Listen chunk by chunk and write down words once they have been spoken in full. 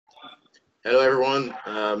Hello, everyone.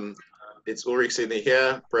 It's Ulrich Sidney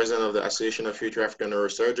here, President of the Association of Future African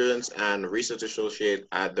Neurosurgeons and Research Associate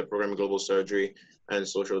at the Program of Global Surgery and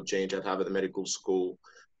Social Change at Harvard Medical School.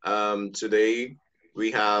 Today, we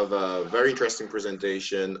have a very interesting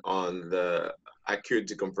presentation on the acute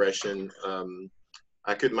decompression,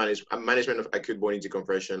 management of acute bony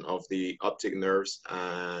decompression of the optic nerves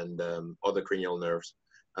and other cranial nerves.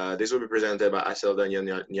 This will be presented by Aselda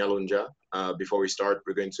Nyalunja. Before we start,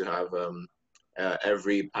 we're going to have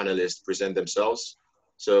every panelist present themselves.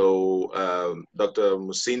 So, Dr.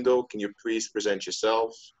 Musindo, can you please present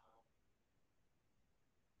yourself?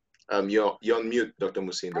 You're on mute, Dr.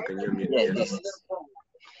 Musindo. Can you unmute? Yes.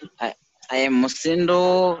 I am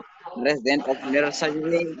Musindo, resident of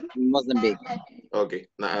Neurosurgery in Mozambique. Okay,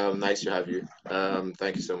 nice to have you.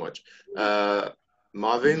 Thank you so much.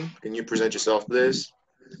 Marvin, can you present yourself, please?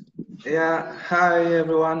 Yeah, hi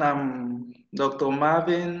everyone. I'm Dr.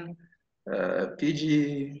 Marvin,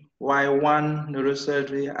 PGY1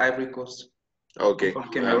 Neurosurgery, Ivory Coast. Okay. From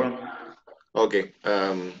Cameroon. Okay.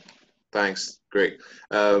 Thanks. Great.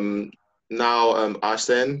 Now,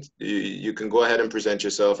 Arsene, you can go ahead and present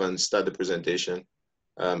yourself and start the presentation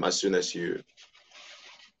as soon as you.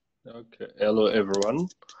 Okay. Hello, everyone.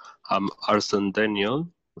 I'm Arsene Daniel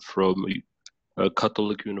from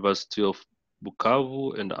Catholic University of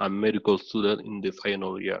Bukavu, and I'm a medical student in the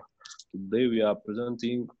final year. Today we are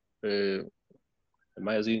presenting an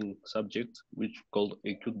amazing subject which is called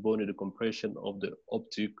acute bony decompression of the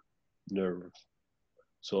optic nerve.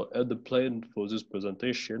 So at the plan for this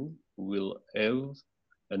presentation, we'll have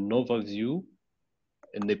an overview,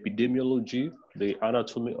 an epidemiology, the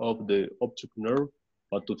anatomy of the optic nerve,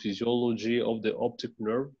 pathophysiology of the optic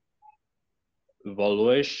nerve,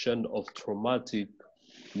 evaluation of traumatic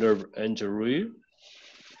nerve injury,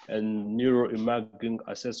 and neuroimaging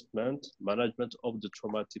assessment, management of the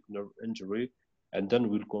traumatic nerve injury, and then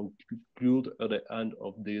we'll conclude at the end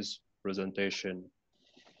of this presentation.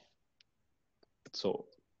 So,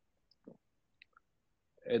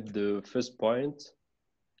 at the first point,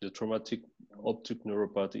 the traumatic optic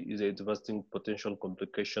neuropathy is a devastating potential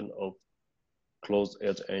complication of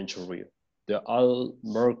closed-edge injury. The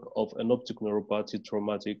hallmark of an optic neuropathy,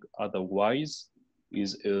 traumatic otherwise,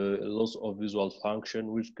 is a loss of visual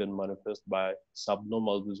function, which can manifest by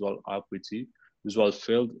subnormal visual acuity, visual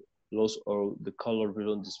field loss, or the color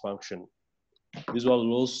vision dysfunction. Visual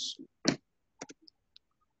loss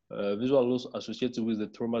associated with the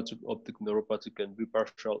traumatic optic neuropathy can be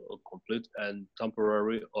partial or complete, and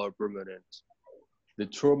temporary or permanent. The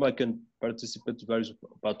trauma can participate in various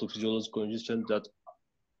pathophysiological conditions that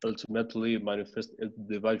ultimately manifest as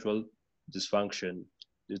the visual dysfunction.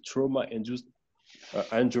 The trauma-induced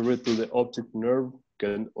injury to the optic nerve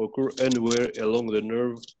can occur anywhere along the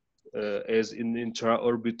nerve, as in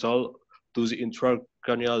intraorbital to the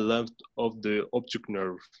intracranial length of the optic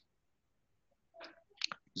nerve.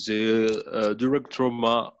 The direct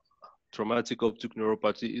traumatic optic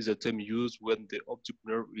neuropathy is a term used when the optic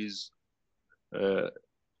nerve is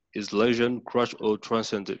lesion, crushed, or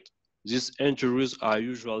transcended. These injuries are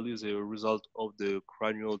usually the result of the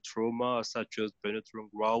cranial trauma, such as penetrating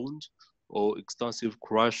wound or extensive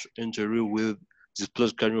crush injury with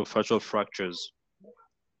displaced craniofacial fractures.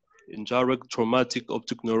 Indirect traumatic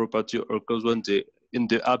optic neuropathy occurs when in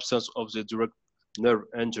the absence of the direct nerve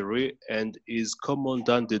injury and is common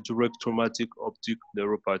than the direct traumatic optic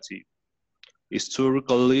neuropathy.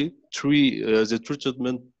 Historically, the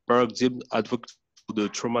treatment paradigms advocated for the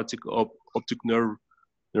traumatic optic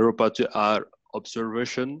neuropathy are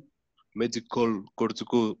observation, medical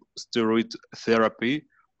corticosteroid therapy,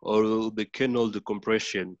 or the canal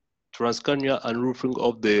decompression. Transcranial unroofing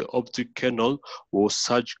of the optic canal was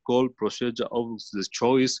surgical procedure of the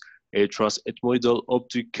choice, a transethmoidal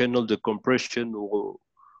optic canal decompression,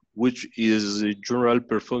 which is generally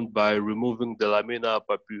performed by removing the lamina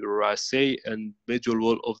papyracea and medial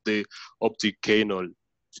wall of the optic canal.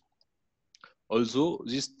 Although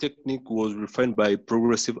this technique was refined by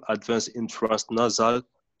progressive advance in transnasal,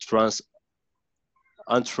 transantral,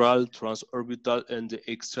 transorbital, and the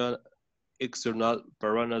external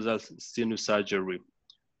paranasal sinus surgery.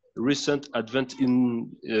 Recent advance in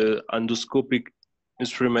endoscopic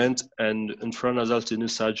instruments and intranasal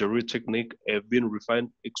sinus surgery technique have been refined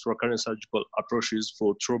extracranial surgical approaches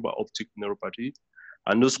for trauma optic neuropathy,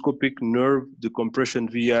 endoscopic nerve decompression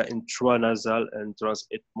via intranasal and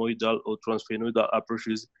transethmoidal or transphrenoidal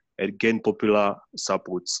approaches and gain popular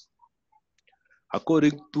supports.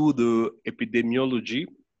 According to the epidemiology,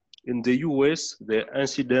 in the US, the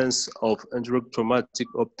incidence of indirect traumatic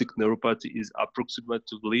optic neuropathy is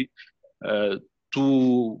approximately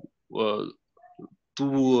 2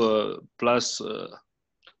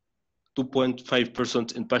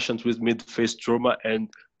 2.5% in patients with mid-phase trauma and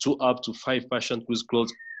 2 up to 5 patients with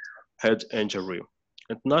closed head injury.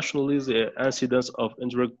 Internationally, the incidence of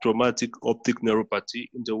indirect traumatic optic neuropathy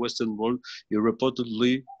in the Western world is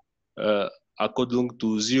reportedly according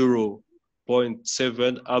to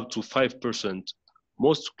 0.7 up to 5%.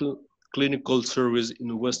 Most clinical surveys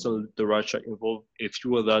in Western literature involve a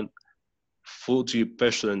fewer than 40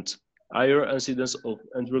 patients. Higher incidence of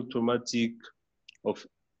indirect traumatic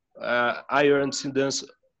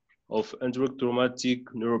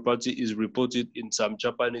neuropathy is reported in some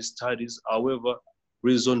Japanese studies. However,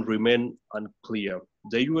 reasons remain unclear.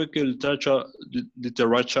 The UK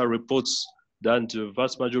literature reports that the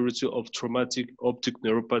vast majority of traumatic optic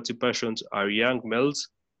neuropathy patients are young males,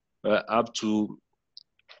 up to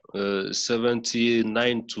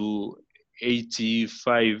 79 to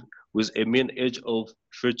 85, with a mean age of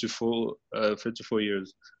 34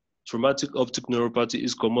 years. Traumatic optic neuropathy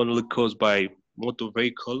is commonly caused by motor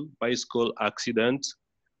vehicle, bicycle accident,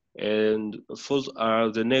 and falls are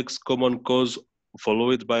the next common cause,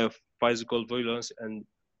 followed by physical violence and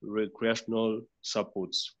recreational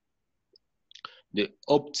supports.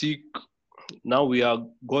 Now we are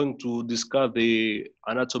going to discuss the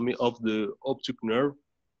anatomy of the optic nerve.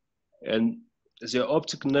 And the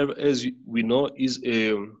optic nerve, as we know, is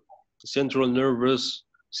a central nervous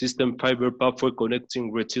system fiber pathway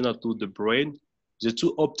connecting retina to the brain. The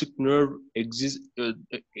two optic nerves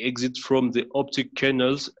exit from the optic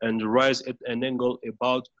canals and rise at an angle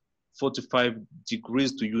about 45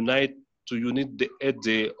 degrees to unite at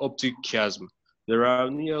the optic chiasm. There are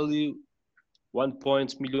nearly 1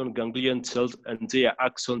 million ganglion cells and their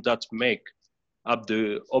axons that make up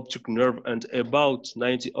the optic nerve, and about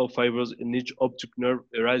 90 fibers in each optic nerve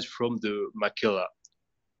arise from the macula.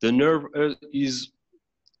 The nerve is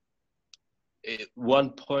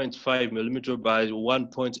 1.5 millimeter by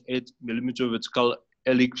 1.8 millimeter vertical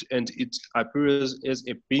ellipse, and it appears as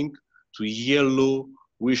a pink to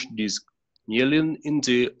yellowish disc. Myelin in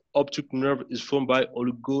the optic nerve is formed by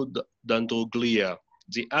oligodendroglia.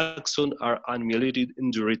 The axons are unmyelinated in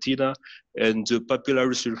the retina and the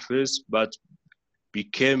papillary surface, but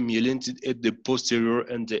became myelinated at the posterior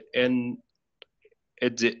and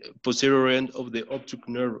at the posterior end of the optic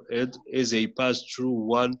nerve head as they pass through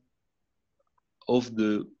one of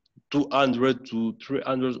the 200 to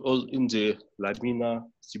 300 holes in the lamina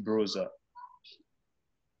fibrosa.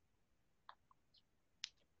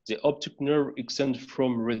 The optic nerve extends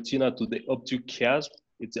from retina to the optic chiasm.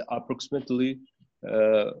 It's approximately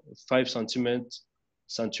 5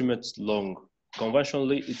 centimeters long.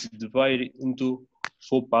 Conventionally, it's divided into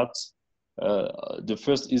 4 parts. The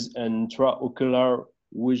first is an intraocular,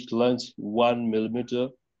 which length 1 millimeter,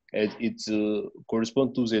 and it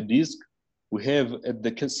corresponds to the disc. We have at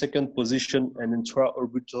the second position an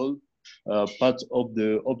intraorbital part of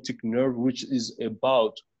the optic nerve, which is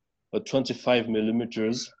about 25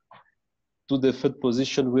 millimeters. To the third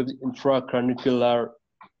position with intracranicular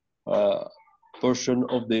portion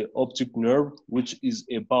of the optic nerve, which is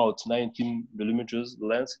about 19 millimeters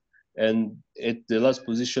length, and at the last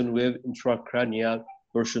position we have intracranial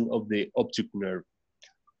portion of the optic nerve.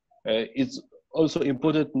 It's also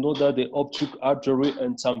important to know that the optic artery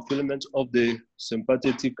and some filaments of the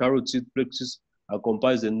sympathetic carotid plexus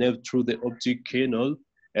accompany the nerve through the optic canal,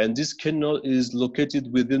 and this canal is located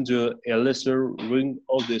within the lesser ring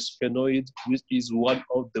of the sphenoid, which is one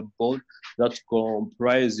of the bones that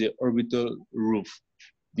comprise the orbital roof.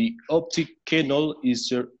 The optic canal is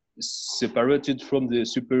separated from the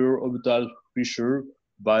superior orbital fissure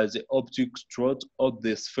by the optic strut of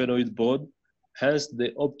the sphenoid bone. Hence,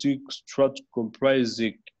 the optic strut comprises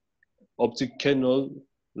the optic canal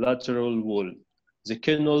lateral wall. The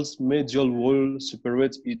canal's medial wall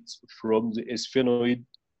separates it from the sphenoid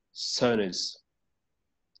sinus.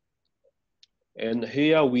 And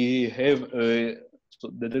here we have so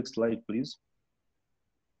the next slide, please.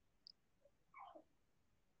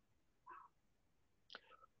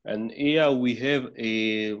 And here we have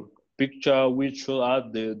a picture which shows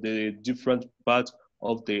the different parts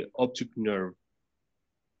of the optic nerve.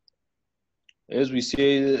 As we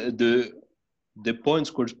say, the points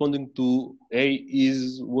corresponding to A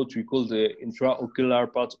is what we call the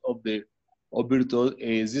intraocular part of the orbital.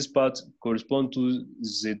 This part corresponds to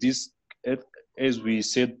the disc, as we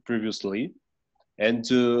said previously, and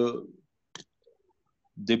the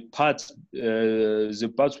part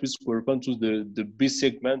which corresponds to the B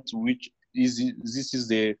segment, which is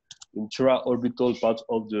the intraorbital part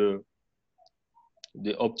of the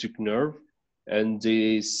optic nerve, and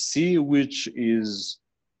the C, which is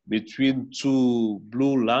between two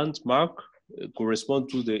blue landmark, correspond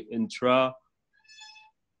to the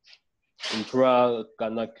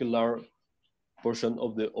intracanacular portion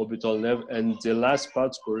of the orbital nerve, and the last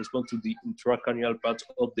part correspond to the intracranial part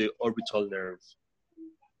of the orbital nerve.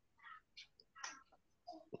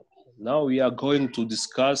 Now we are going to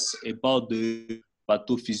discuss about the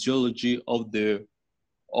pathophysiology of the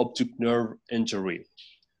optic nerve injury.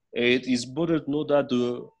 It is important to know that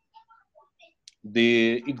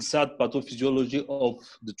the exact pathophysiology of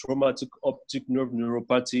the traumatic optic nerve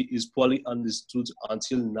neuropathy is poorly understood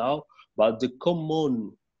until now, but the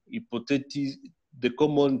common hypothesis, the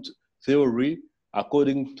common theory,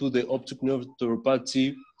 according to the optic nerve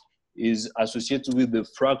neuropathy, is associated with the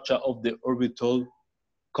fracture of the orbital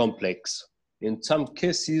complex. In some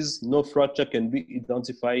cases, no fracture can be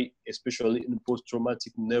identified, especially in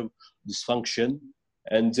post-traumatic nerve dysfunction.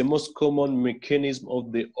 And the most common mechanism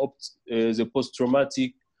of the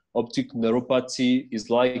post-traumatic optic neuropathy is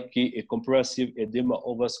likely a compressive edema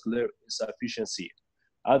or vascular insufficiency.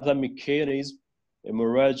 Other mechanisms,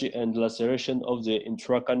 hemorrhage and laceration of the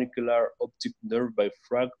intracanicular optic nerve by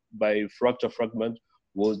fracture fragment,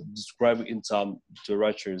 was described in some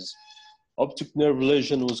literatures. Optic nerve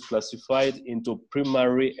lesion was classified into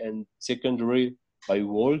primary and secondary by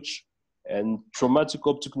Walsh, and traumatic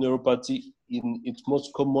optic neuropathy in its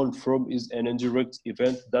most common form is an indirect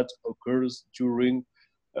event that occurs during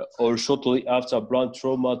or shortly after blunt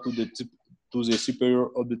trauma to the superior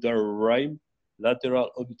orbital rim, lateral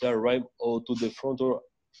orbital rim, or to the frontal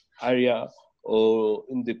area or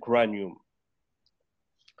in the cranium.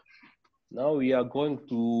 Now we are going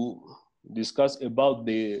to discuss about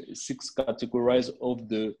the 6 categories of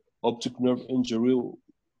the optic nerve injury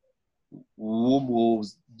whom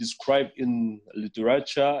was described in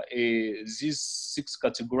literature. These 6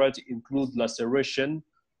 categories include laceration,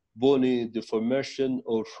 bony deformation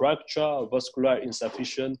or fracture, vascular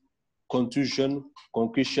insufficiency, contusion,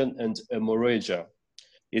 concussion, and hemorrhage.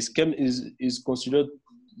 Ischem is considered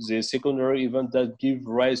the secondary event that give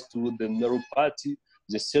rise to the neuropathy.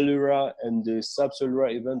 The cellular and the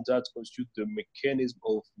subcellular events that constitute the mechanism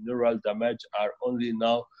of neural damage are only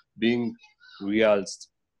now being realized.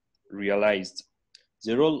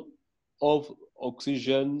 The role of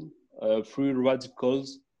oxygen, free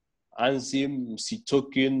radicals, enzyme,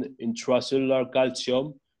 cytokine, intracellular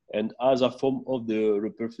calcium, and other forms of the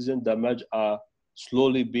reperfusion damage are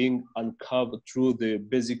slowly being uncovered through the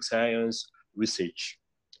basic science research.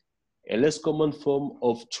 A less common form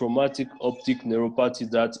of traumatic optic neuropathy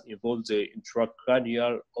that involves the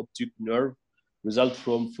intracranial optic nerve results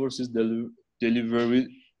from forces delivered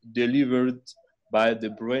by the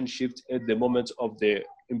brain shift at the moment of the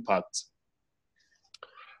impact.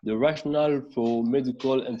 The rationale for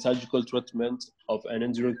medical and surgical treatment of an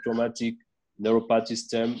indirect traumatic neuropathy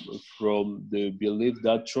stems from the belief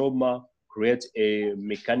that trauma creates a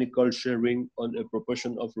mechanical shearing on a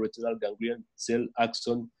proportion of retinal ganglion cell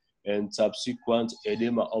axon and subsequent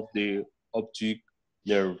edema of the optic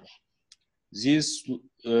nerve. This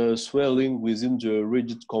swelling within the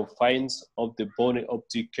rigid confines of the bony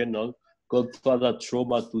optic canal caused further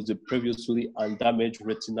trauma to the previously undamaged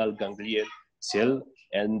retinal ganglion cell,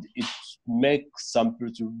 and it makes some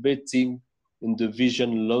perturbating in the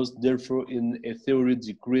vision loss. Therefore, in a theory,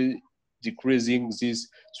 decreasing this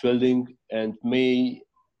swelling and may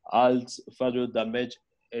halt further damage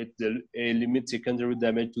at a limit secondary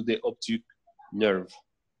damage to the optic nerve.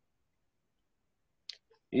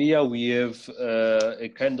 Here we have a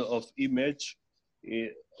kind of image.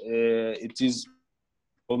 It is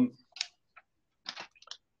from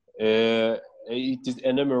it is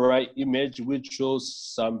an MRI image which shows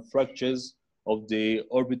some fractures of the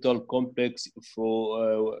orbital complex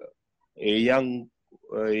for a young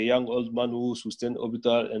old man who sustained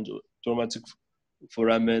orbital and traumatic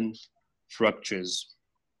foramen fractures.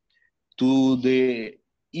 To the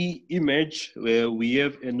image where we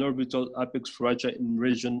have an orbital apex fracture in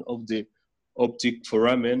region of the optic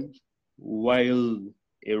foramen, while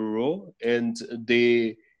a row, and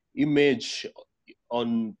the image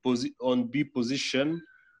on B position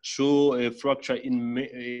show a fracture in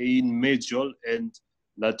medial and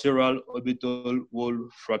lateral orbital wall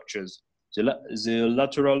fractures. The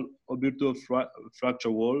lateral orbital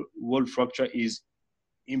fracture wall fracture is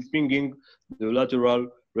impinging the lateral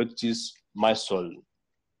rectus muscle.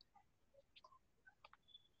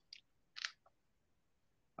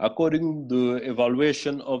 According to the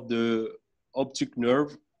evaluation of the optic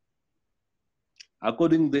nerve,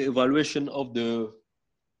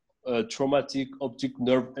 traumatic optic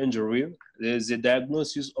nerve injury, the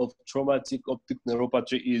diagnosis of traumatic optic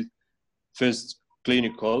neuropathy is first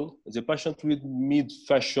clinical. The patient with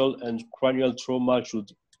mid-facial and cranial trauma should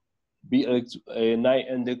be an high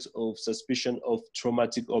index of suspicion of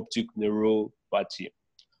traumatic optic neuropathy.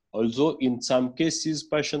 Although in some cases,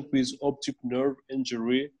 patients with optic nerve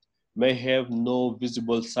injury may have no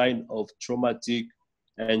visible sign of traumatic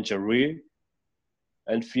injury,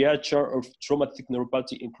 and features of traumatic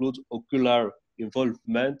neuropathy include ocular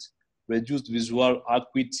involvement, reduced visual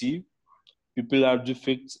acuity, pupillar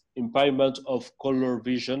defects, impairment of color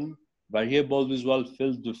vision, variable visual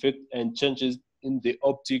field defect, and changes in the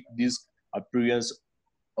optic disc appearance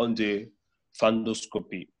on the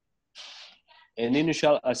fundoscopy. An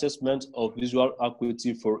initial assessment of visual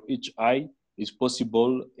acuity for each eye is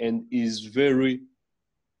possible and is very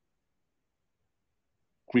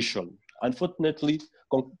crucial. Unfortunately,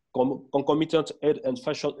 concomitant head and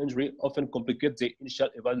facial injury often complicate the initial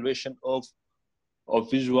evaluation of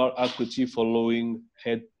visual acuity following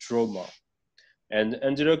head trauma. And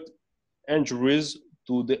indirect injuries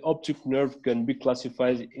to the optic nerve can be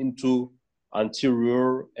classified into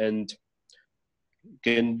anterior and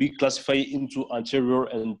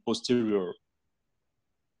posterior.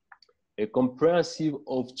 A comprehensive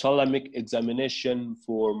ophthalmic examination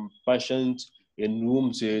for patients in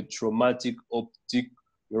whom the traumatic optic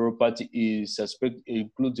neuropathy is suspected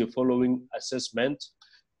includes the following assessment: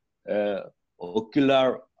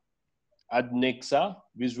 ocular adnexa,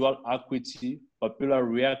 visual acuity, pupillar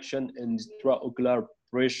reaction, and intraocular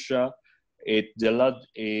pressure at the lab,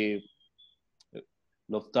 a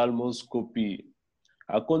ophthalmoscopy.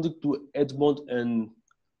 According to Edmond and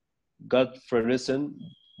Gottfredson,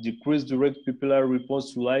 decreased direct pupillar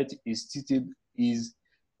response to light is stated is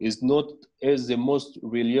not as the most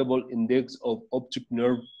reliable index of optic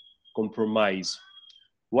nerve compromise.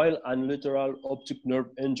 While unilateral optic nerve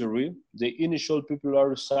injury, the initial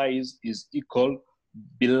pupillar size is equal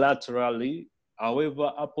bilaterally.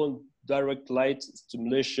 However, upon direct light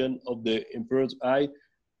stimulation of the impaired eye,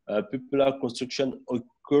 pupillar constriction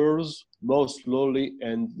occurs more slowly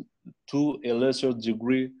and to a lesser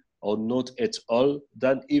degree or not at all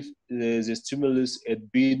than if the stimulus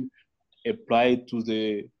had been applied to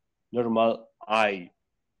the normal eye.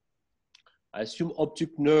 Assume optic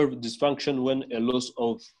nerve dysfunction when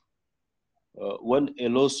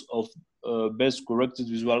a best corrected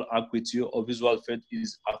visual acuity or visual field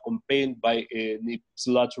is accompanied by an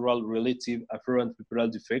ipsilateral relative afferent pupillar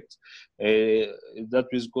defect. That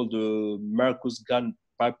is called the Marcus-Gunn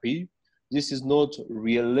papille. This is not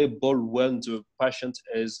reliable when the patient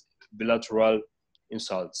has bilateral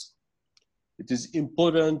insults. It is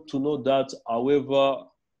important to note that, however,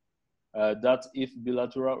 that if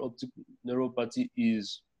bilateral optic neuropathy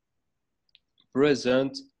is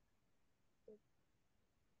present,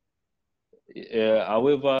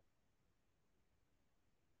 however,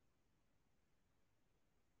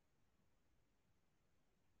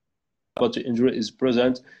 injury is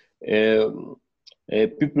present,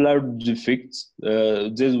 pupillar defects,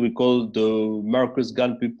 this we call the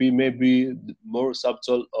Marcus-Gunn papille, may be more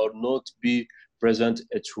subtle or not be present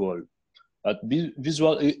at all. But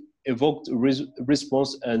visual evoked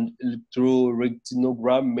response and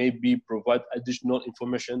electroretinogram may be provide additional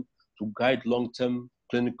information to guide long-term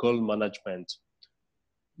clinical management.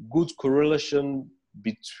 Good correlation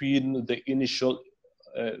between the initial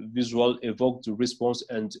visual evoked response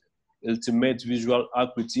and ultimate visual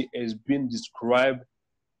acuity has been described,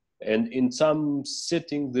 and in some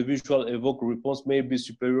settings, the visual evoked response may be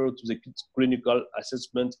superior to the clinical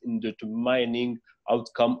assessment in determining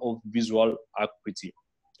outcome of visual acuity.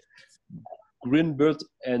 Greenberg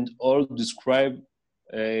and all describe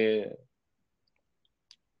a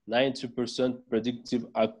 90% predictive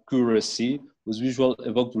accuracy with visual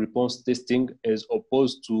evoked response testing as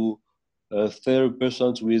opposed to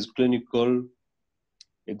 30% with clinical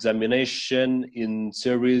examination in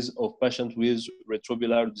series of patients with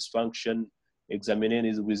retrovilar dysfunction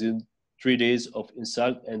examined within 3 days of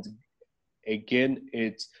insult and again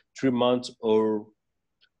at 3 months or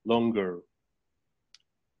longer.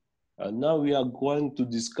 And now we are going to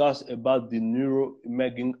discuss about the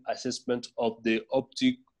neuroimaging assessment of the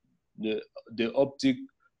optic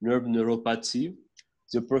nerve neuropathy.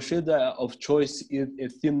 The procedure of choice is a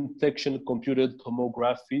thin section computed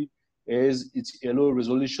tomography as it allows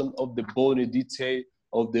resolution of the bony detail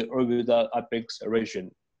of the orbital apex region.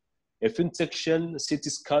 A thin section CT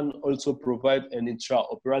scan also provides an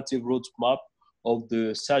intraoperative roadmap of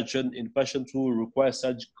the surgeon in patients who require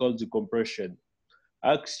surgical decompression.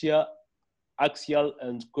 Axial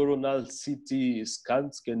and coronal CT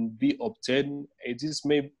scans can be obtained, and this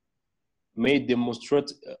may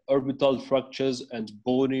demonstrate orbital fractures and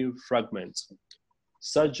bony fragments.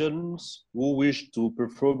 Surgeons who wish to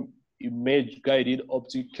perform image-guided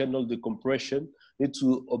optic canal decompression need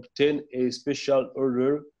to obtain a special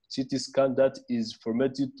order CT scan that is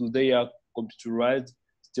formatted to their computerized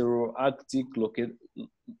stereoactive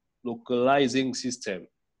localizing system.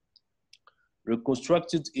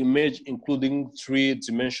 Reconstructed image including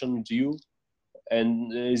three-dimensional view,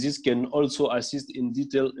 and this can also assist in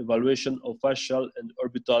detailed evaluation of facial and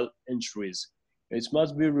orbital injuries. It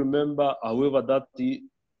must be remembered, however, that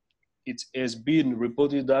it has been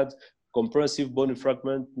reported that comprehensive bone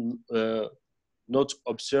fragment not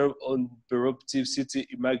observed on preoperative CT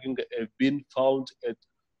imaging have been found at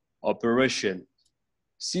operation.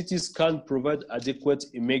 CT scan provide adequate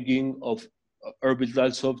imaging of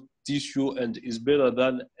orbital soft tissue and is better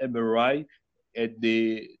than MRI at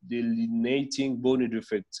delineating bone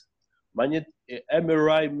defects.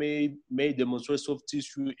 MRI may demonstrate soft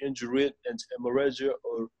tissue injury and hemorrhage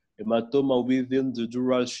or hematoma within the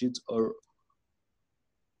dural sheath or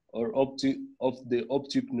of the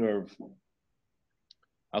optic nerve.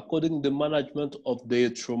 According to the management of the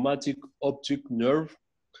traumatic optic nerve,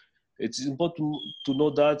 it is important to know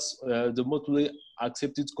that the mostly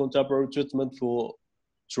accepted contemporary treatment for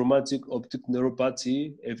traumatic optic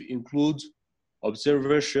neuropathy include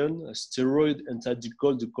observation, steroid, and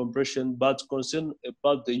tactical decompression, but concern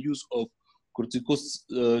about the use of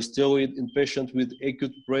corticosteroid in patients with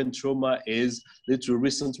acute brain trauma is led to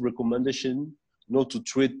recent recommendation not to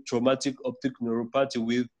treat traumatic optic neuropathy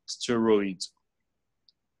with steroids.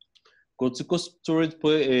 Corticosteroids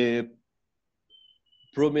play a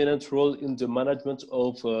prominent role in the management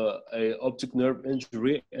of optic nerve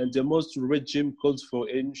injury, and the most regime calls for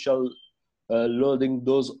initial loading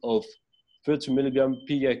dose of 30 milligram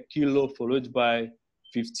per kilo followed by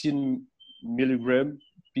 15 milligram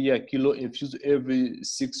per kilo infused every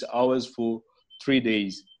 6 hours for 3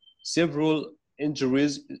 days. Several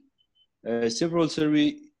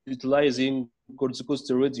studies utilizing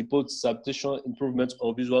corticosteroids report substantial improvement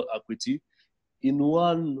of visual acuity. In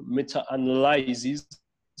one meta-analysis,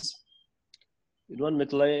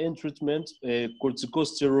 treatment,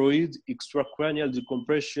 corticosteroid, extracranial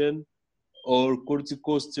decompression, or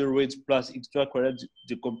corticosteroids plus extracranial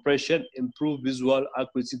decompression improve visual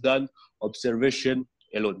acuity than observation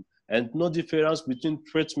alone. And no difference between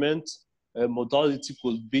treatment modality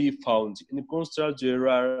could be found. In contrast, there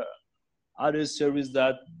are other studies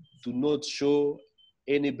that do not show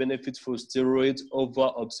any benefit for steroids over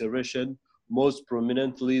observation, most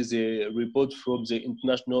prominently the report from the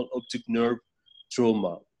International Optic Nerve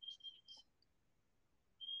Trauma.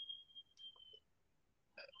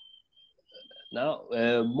 Now,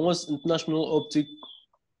 most international optic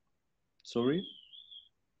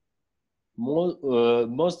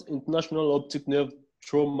nerve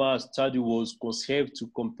trauma study was conceived to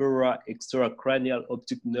compare extracranial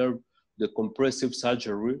optic nerve decompressive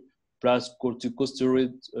surgery plus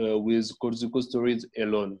corticosteroid with corticosteroids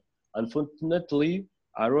alone. Unfortunately,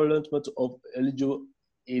 enrollment of eligible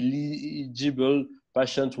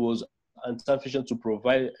patients was insufficient to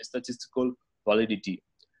provide statistical validity.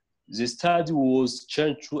 The study was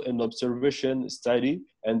changed to an observation study,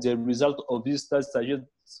 and the result of this study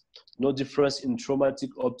suggests no difference in traumatic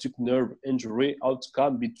optic nerve injury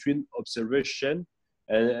outcome between observation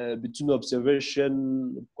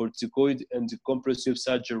corticoid and the compressive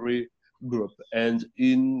surgery group. And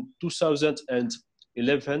in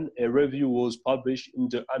 2011, a review was published in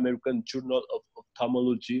the American Journal of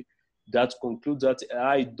Ophthalmology that concludes that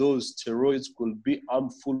high-dose steroids could be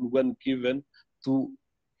harmful when given to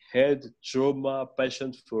head trauma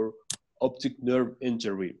patients for optic nerve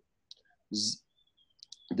injury.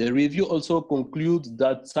 The review also concludes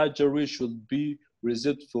that surgery should be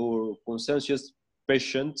reserved for conscientious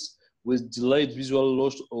patients with delayed visual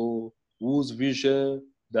loss or whose vision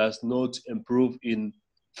does not improve in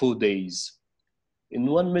 4 days. In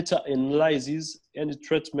one meta-analysis, any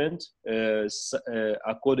treatment,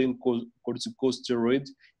 according to corticosteroid,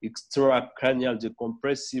 extracranial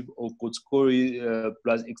decompressive or corticosteroid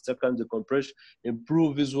plus extracranial decompression,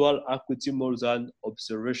 improve visual acuity more than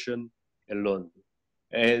observation alone.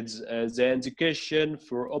 And the indication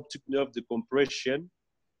for optic nerve decompression,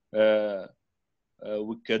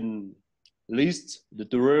 we can list the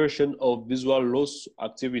duration of visual loss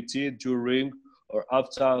activity during or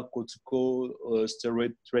after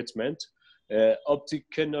corticosteroid treatment. Optic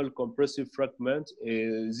canal compressive fragment,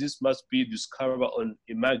 this must be discovered on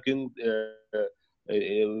imaging,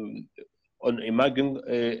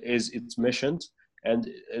 as it's mentioned. And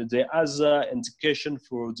the other indication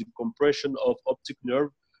for the compression of optic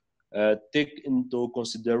nerve take into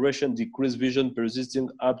consideration decreased vision persisting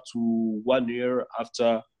up to 1 year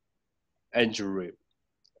after injury.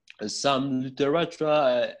 Some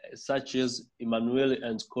literature, such as Emmanuel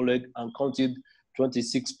and colleague, encountered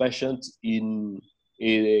 26 patients in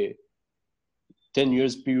a 10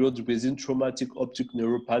 years period within traumatic optic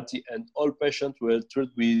neuropathy, and all patients were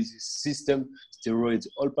treated with system steroids.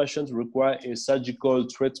 All patients require a surgical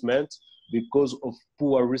treatment because of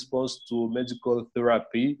poor response to medical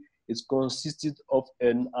therapy. It consisted of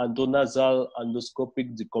an endonasal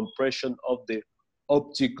endoscopic decompression of the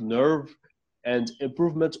optic nerve, and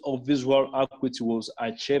improvement of visual acuity was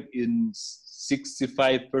achieved in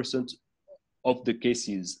 65% of the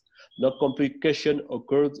cases. No complication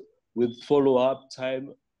occurred with follow-up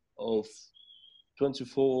time of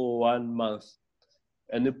 24 months.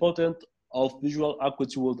 An important of visual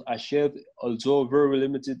acuity was achieved, although very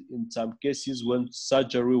limited in some cases when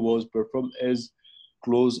surgery was performed as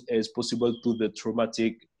close as possible to the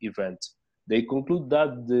traumatic event. They conclude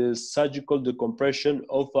that the surgical decompression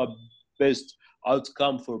offers best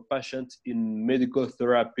outcome for patients in medical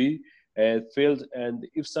therapy failed, and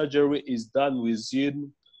if surgery is done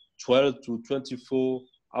within 12 to 24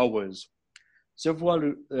 hours.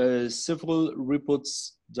 Several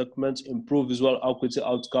reports document improved visual acuity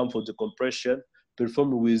outcome for decompression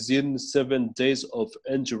performed within 7 days of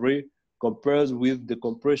injury compared with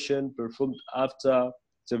decompression performed after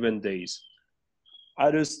 7 days.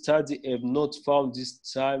 Other studies have not found this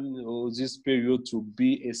time or this period to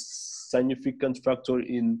be a significant factor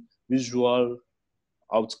in visual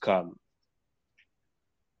outcome.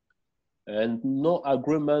 And no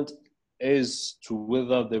agreement as to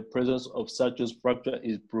whether the presence of such a fracture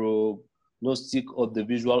is prognostic of the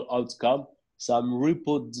visual outcome. Some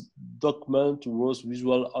reports document worse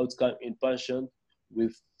visual outcome in patients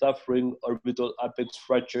with suffering orbital apex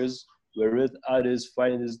fractures, whereas others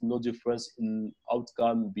find no difference in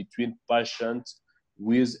outcome between patients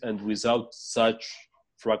with and without such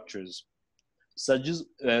fractures.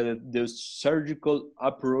 The surgical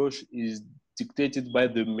approach is dictated by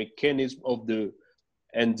the mechanism of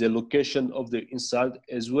and the location of the insult,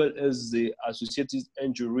 as well as the associated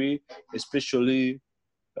injury, especially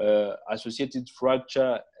associated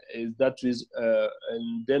fracture. That is,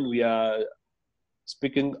 and then we are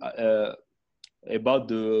speaking about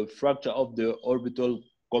the fracture of the orbital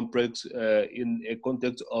complex in a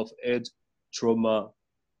context of head trauma.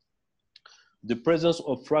 The presence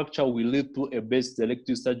of fracture will lead to a best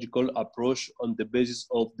selective surgical approach on the basis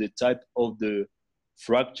of the type of the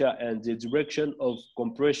fracture and the direction of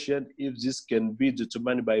compression, if this can be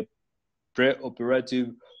determined by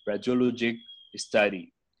preoperative radiologic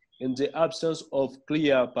study. In the absence of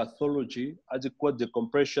clear pathology, adequate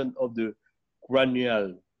decompression of the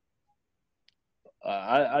cranial,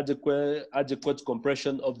 adequate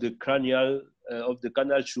compression of the cranial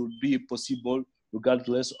canal should be possible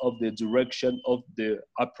regardless of the direction of the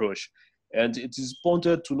approach. And it is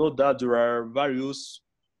important to note that there are various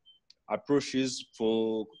approaches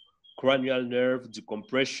for cranial nerve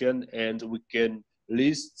decompression, and we can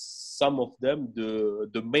list some of them.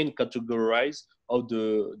 The main categories of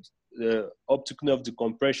the optic nerve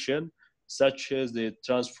decompression, such as the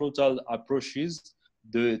transfrontal approaches,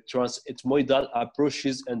 the transethmoidal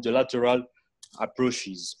approaches, and the lateral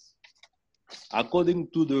approaches. According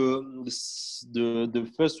to the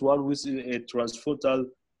first one, which is a transfrontal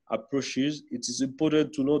approaches, it is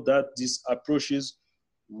important to note that these approaches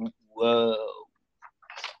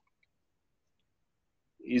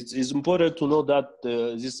it is important to know that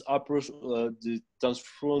this approach, the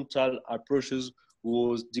transfrontal approaches,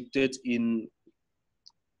 was dictated in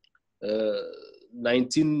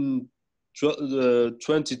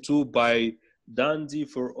 1922 by Dandy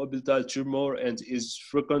for orbital tumor and is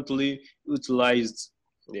frequently utilized.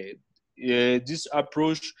 This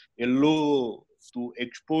approach allows to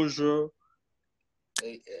exposure.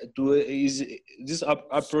 This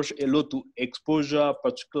approach allows to exposure,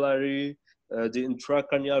 particularly the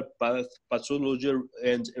intracranial pathology,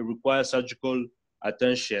 and requires surgical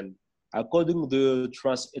attention. According to the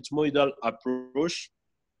transethmoidal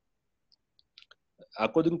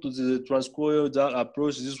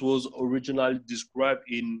approach, this was originally described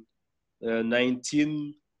in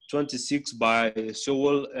 1926 by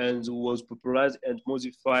Sewell and was popularized and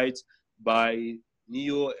modified by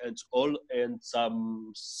Neo and all, and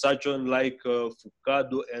some surgeons like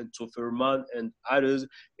Foucault and Tofferman and others.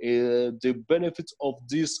 The benefits of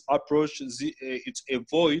this approach, it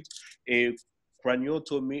avoids a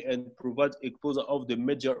craniotomy and provides exposure of the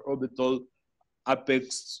major orbital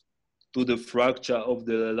apex to the fracture of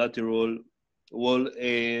the lateral wall.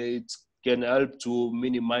 It can help to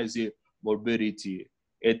minimize the morbidity.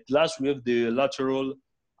 At last, we have the lateral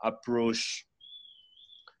approach.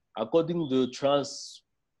 According to the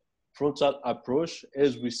transfrontal approach,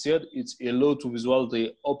 as we said, it's allowed to visualize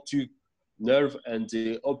the optic nerve and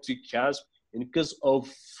the optic cusp. In case of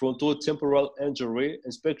frontotemporal injury,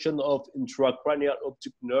 inspection of intracranial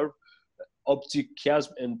optic nerve, optic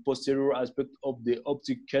chiasm, and posterior aspect of the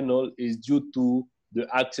optic canal is due to the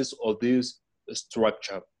access of this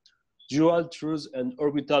structure. Dural truss and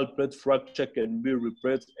orbital plate fracture can be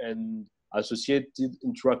repressed, and associated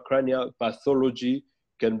intracranial pathology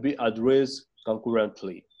can be addressed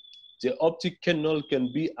concurrently. The optic canal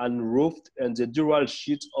can be unroofed, and the dural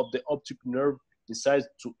sheath of the optic nerve incised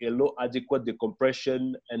to allow adequate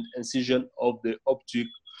decompression and incision of the optic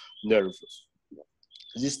nerve.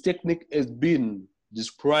 This technique has been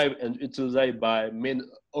described and utilized by many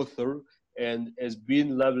authors and has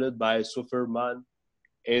been labeled by Sofferman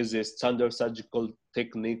as a standard surgical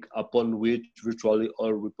technique upon which virtually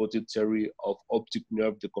all reported theory of optic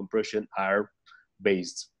nerve decompression are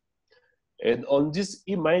based. And on this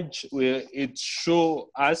image, where it shows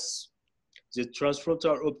us the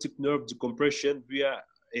transfrontal optic nerve decompression via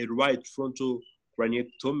a right frontal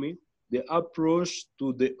craniectomy, the approach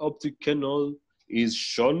to the optic canal is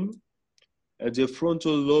shown, and the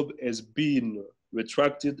frontal lobe has been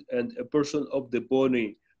retracted and a portion of the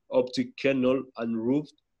bony optic canal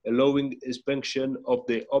unroofed, allowing expansion of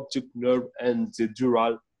the optic nerve and the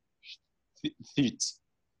dural sheath.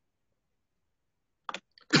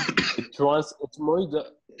 A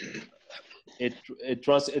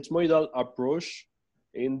transethmoidal approach.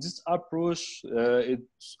 In this approach, it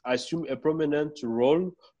assumes a prominent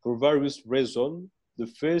role for various reasons. The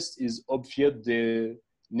first is obviate the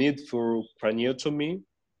need for craniotomy.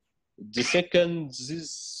 The second,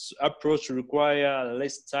 this approach requires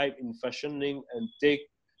less time in fashioning and take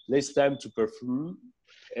less time to perform.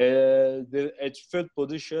 At third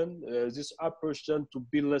position, this approach tends to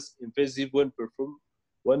be less invasive when performed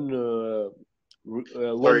when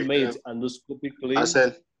made endoscopically.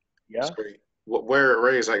 Hassan, yeah. Sorry.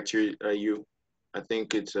 Where exactly are you? I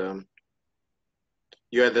think it's you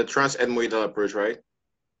had the transethmoidal approach, right?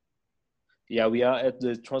 Yeah, we are at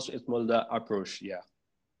the transethmoidal approach. Yeah.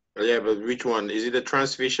 Yeah, but which one? Is it the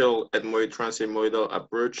transfacial transethmoidal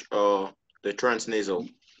approach or the transnasal?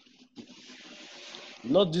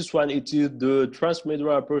 Not this one. It is the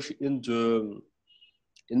transmedural approach in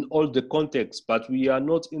all the contexts, but we are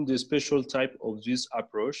not in the special type of this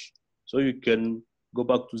approach. So you can go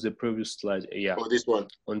back to the previous slide. Yeah. Oh, this one.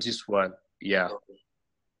 On this one. Yeah.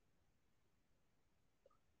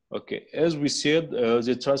 Okay. As we said,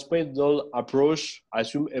 the transmedural approach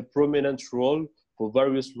assumes a prominent role for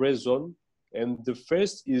various reasons. And the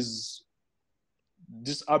first is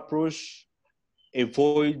this approach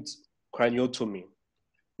avoids craniotomy.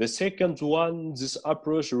 The second one, this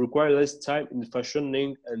approach requires less time in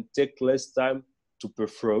fashioning and take less time to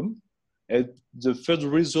perform. And the third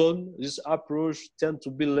reason, this approach tends to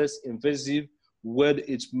be less invasive when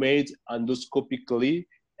it's made endoscopically,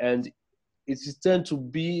 and it tends to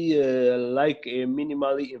be like a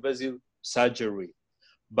minimally invasive surgery.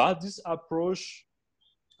 But this approach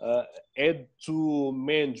adds two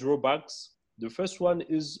main drawbacks. The first one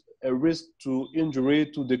is a risk to injury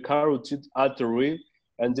to the carotid artery,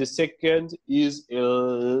 and the second is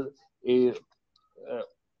a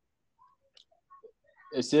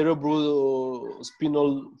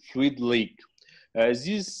cerebrospinal fluid leak.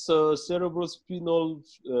 This cerebrospinal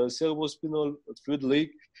fluid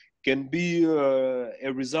leak can be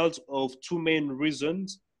a result of two main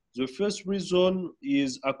reasons. The first reason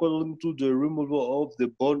is according to the removal of the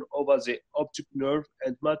bone over the optic nerve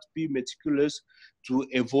and must be meticulous to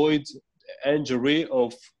avoid injury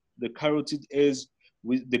of the carotid as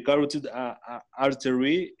with the carotid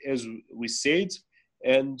artery, as we said.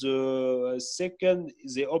 And second,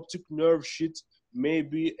 the optic nerve sheath may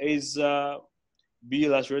be be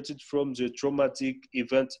lacerated from the traumatic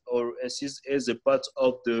event or assist as a part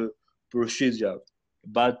of the procedure.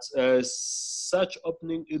 But such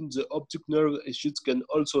opening in the optic nerve sheath can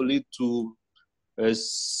also lead to a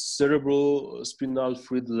cerebrospinal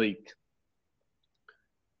fluid leak.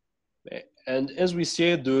 And as we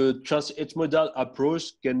said, the transethmoidal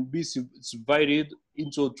approach can be divided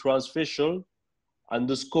into transfacial,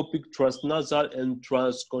 endoscopic, transnasal, and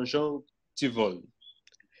transconjunctival.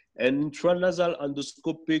 And transnasal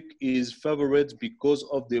endoscopic is favored because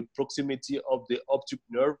of the proximity of the optic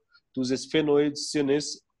nerve to the sphenoid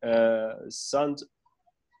sinus, sand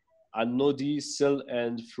and noddy cell,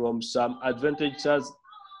 and from some advantages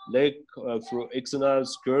like for external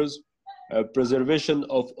scars, preservation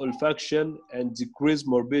of olfaction, and decreased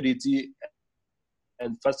morbidity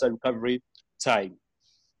and faster recovery time.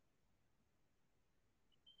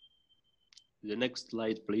 The next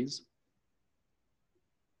slide, please.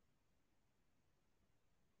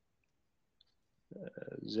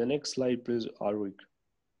 The next slide, please, Arwick.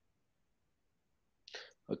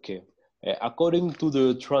 Okay. According to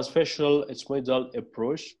the transfacial ethmoidal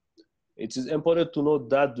approach, it is important to note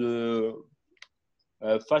that the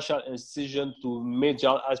facial incision to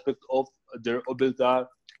medial aspect of the orbital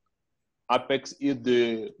apex is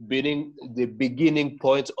the beginning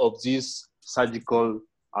point of this surgical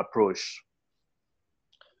approach.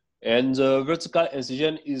 And the vertical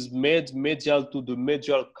incision is made medial to the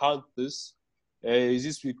medial canthus.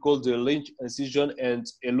 This we call the Lynch incision and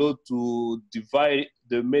allow to divide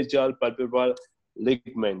the medial palpebral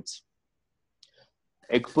ligament.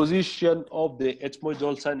 Exposition of the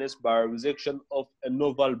ethmoidal sinus by resection of a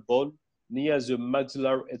novel bone near the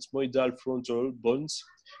maxillary ethmoidal frontal bones.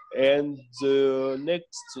 And the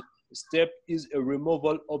next step is a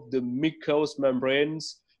removal of the mucous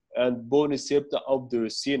membranes and bone receptor of the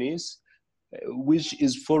sinus, which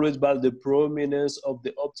is followed by the prominence of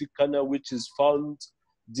the optic canal, which is found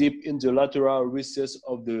deep in the lateral recess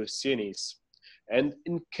of the sinus. And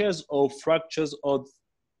in case of fractures of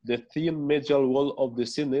the thin medial wall of the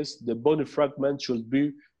sinus, the bony fragment should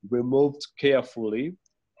be removed carefully.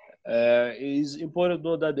 It is important to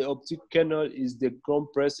know that the optic canal is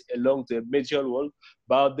decompressed along the medial wall,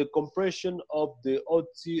 but the compression of the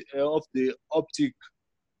optic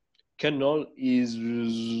canal is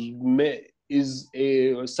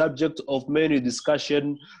a subject of many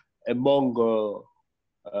discussion among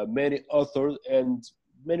many authors, and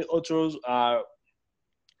many authors are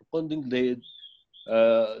finding they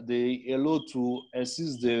allow to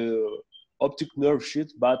insist the optic nerve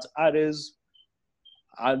sheet, but others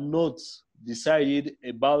are not decided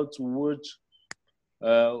about which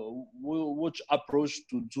approach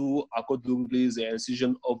to do accordingly the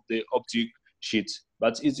incision of the optic sheet.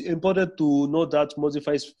 But it's important to know that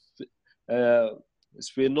modified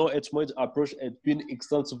sphenoethmoid approach has been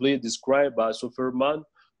extensively described by Sofferman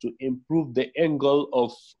to improve the angle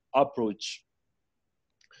of approach.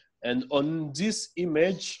 And on this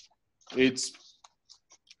image, it's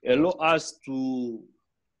allow us to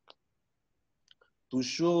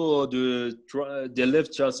show the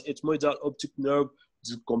left transethmoidal optic nerve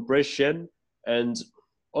decompression, and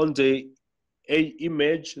on the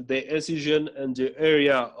image, the incision and the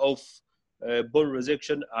area of bone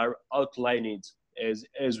resection are outlined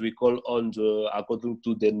as we call on the according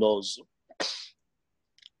to the nose.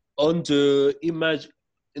 On the image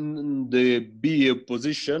in the B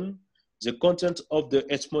position, the content of the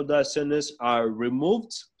ethmoidal sinus are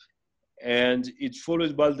removed, and it's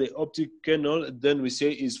followed by the optic canal. Then we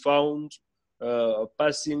say is found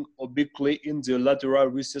passing obliquely in the lateral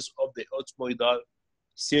recess of the ethmoidal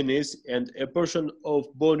sinus, and a portion of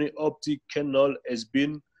bony optic canal has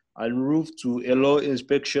been unroofed to allow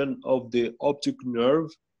inspection of the optic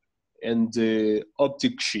nerve and the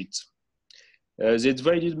optic sheet. The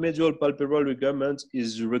divided medial palpebral ligament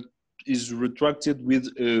is retracted with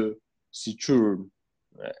a suture,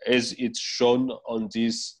 as it's shown on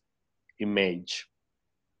this image.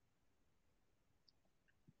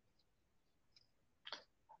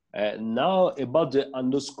 Now about the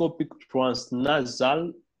endoscopic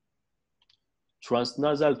transnasal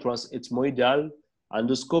transethmoidal.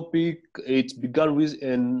 Endoscopic, it began with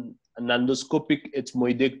an endoscopic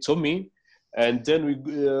ethmoidectomy, and then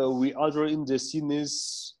we enter in the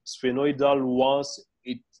sinus sphenoidal once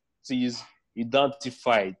it is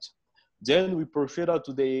identified. Then we proceed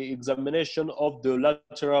to the examination of the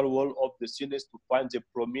lateral wall of the sinus to find the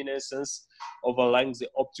prominences overlying the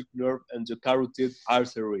optic nerve and the carotid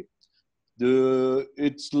artery.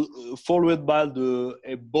 It's followed by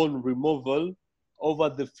a bone removal over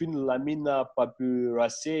the thin lamina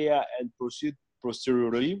papyracea and proceed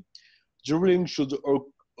posteriorly. Drilling should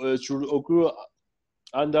occur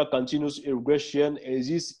under continuous irrigation, and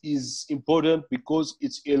this is important because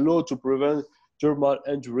it's allowed to prevent thermal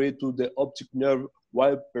injury to the optic nerve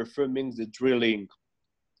while performing the drilling.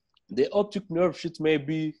 The optic nerve sheet may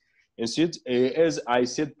be inserted. As I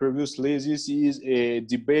said previously, this is a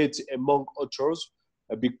debate among authors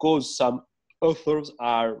because some authors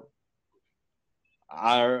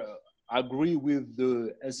agree with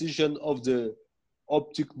the incision of the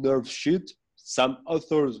optic nerve sheet. Some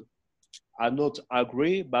authors are not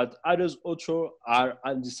agree, but others authors are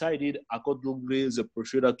undecided accordingly the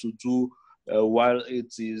procedure to do while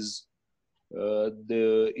it is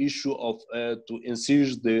the issue of to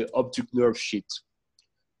insert the optic nerve sheet.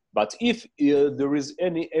 But if there is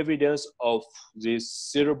any evidence of the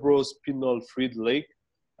cerebrospinal fluid leak,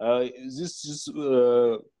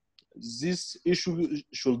 this issue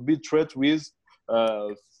should be treated with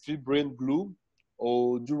fibrin glue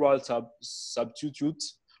or dural substitute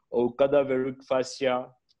or cadaveric fascia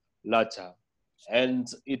lata. And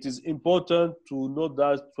it is important to note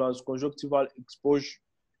that transconjunctival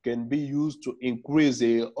can be used to increase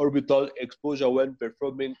the orbital exposure when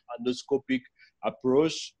performing endoscopic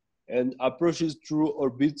approach, and approaches through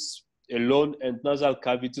orbits alone and nasal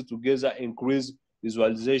cavity together increase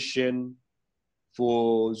visualization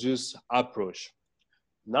for this approach.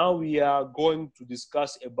 Now we are going to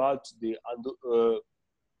discuss about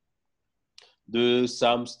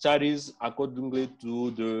some studies accordingly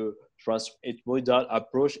to the transethmoidal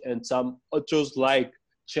approach, and some authors like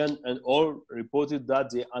Chen and all reported that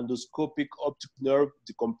the endoscopic optic nerve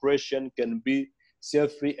decompression can be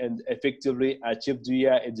safely and effectively achieved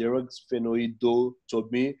via a direct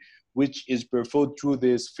sphenoidotomy, which is performed through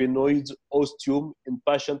the sphenoid ostium in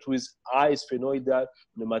patients with high sphenoidal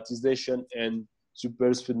pneumatization and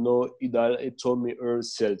suprasphenoidal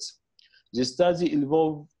cells. The study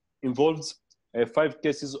involves 5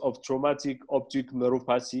 cases of traumatic optic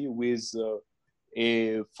neuropathy with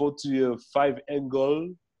a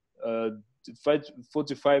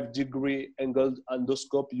 45-degree angled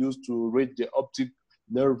endoscope used to read the optic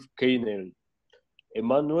nerve canal.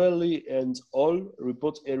 Emanuele and all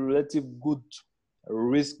report a relative good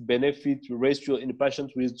risk-benefit ratio in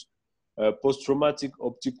patients with post-traumatic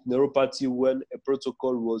optic neuropathy when a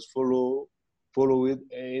protocol was followed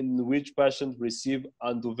in which patients receive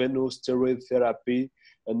endovenous steroid therapy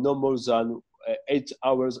and no more than 8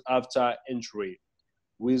 hours after injury.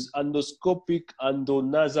 With endoscopic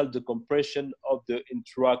endonasal decompression of the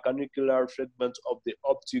intracanalicular segment of the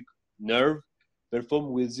optic nerve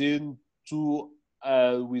performed within 12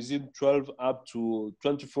 up to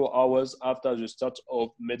 24 hours after the start of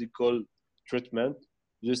medical treatment.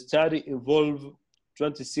 The study involved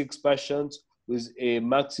 26 patients with a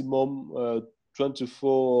maximum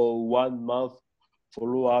 24 1-month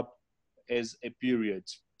follow-up as a period.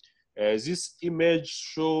 This image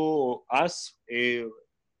shows us a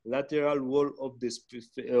lateral wall of the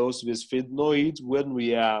sphenoid when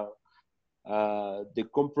we are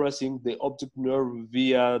decompressing the optic nerve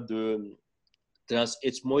via the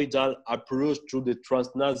transethmoidal approach through the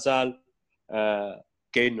transnasal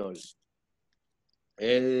canal.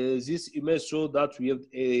 This image shows that we have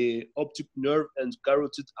a optic nerve and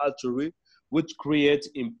carotid artery which create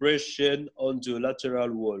impression on the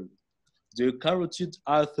lateral wall. The carotid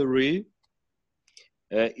artery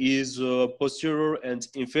is posterior and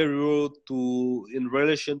inferior in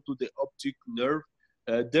relation to the optic nerve.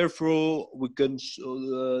 Therefore, we can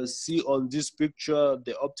see on this picture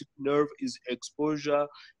the optic nerve is exposure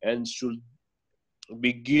and should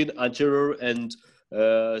begin anterior and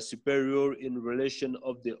superior in relation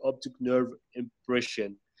of the optic nerve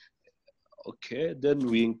impression. Okay, then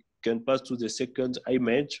we can pass to the second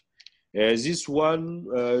image. This one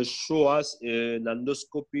shows us an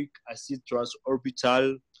endoscopic acid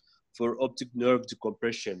transorbital for optic nerve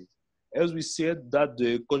decompression. As we said that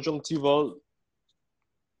the conjunctival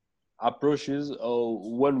approaches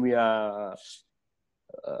when we are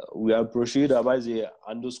proceed by the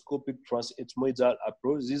endoscopic transethmoidal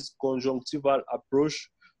approach. This conjunctival approach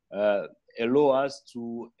allow us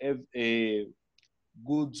to have a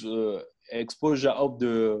good exposure of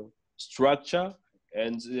the structure,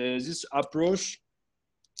 and this approach,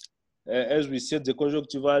 as we said, the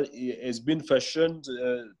conjunctival has been fashioned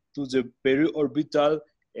to the periorbital,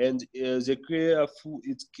 and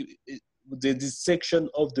the dissection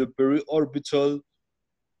of the periorbital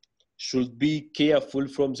should be careful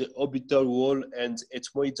from the orbital wall and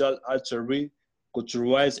ethmoidal artery,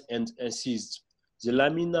 cauterized and incised. The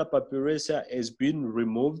lamina papyrosa has been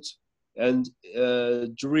removed, and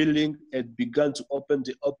drilling had begun to open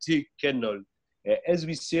the optic canal. As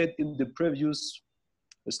we said in the previous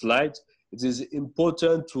slide, it is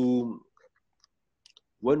important to,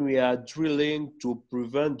 when we are drilling, to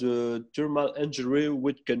prevent the thermal injury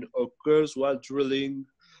which can occur while drilling.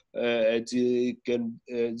 This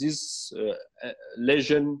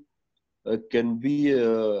lesion can be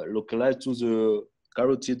localized to the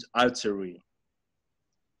carotid artery.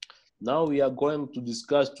 Now we are going to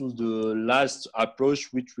discuss to the last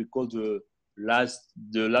approach, which we call the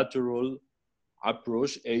lateral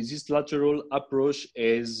approach. This lateral approach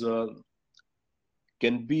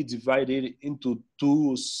can be divided into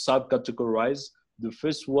 2 subcategories. The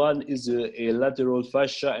first one is a lateral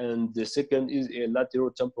fascia, and the second is a lateral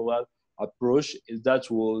temporal approach that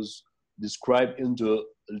was described in the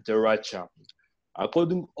literature.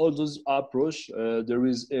 According to all those approaches, there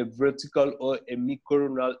is a vertical or a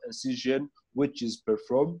mid-coronal incision which is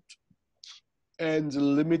performed, and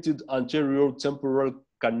limited anterior temporal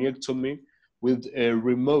craniotomy with a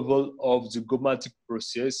removal of the zygomatic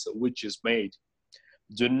process which is made.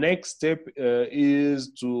 The next step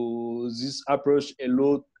is to this approach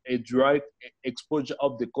allow a direct exposure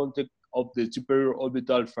of the contact of the superior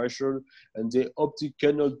orbital fracture, and the optic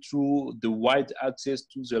canal through the wide access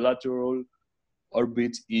to the lateral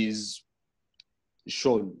orbit is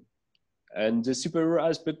shown. And the superior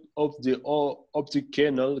aspect of the optic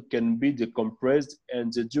canal can be decompressed,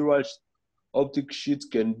 and the dural optic sheet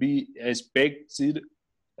can be inspected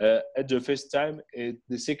at the first time.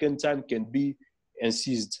 The second time can be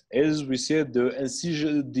incised. As we said, the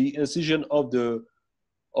incision of the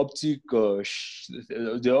optic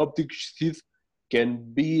sheath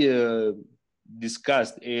can be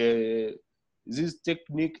discussed. This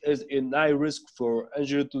technique has a high risk for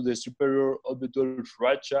injury to the superior orbital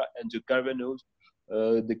fracture and the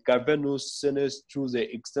cavernous sinus through the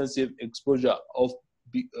extensive exposure of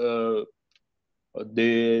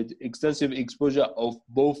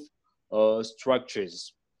both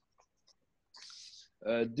structures.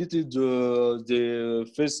 This is the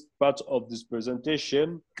first part of this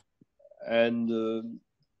presentation, and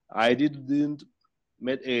I didn't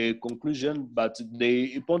make a conclusion, but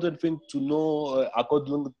the important thing to know,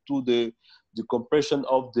 according to the compression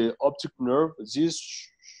of the optic nerve, this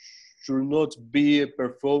should not be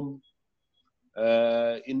performed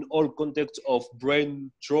in all contexts of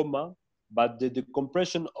brain trauma, but the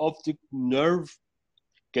decompression optic nerve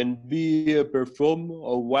can be performed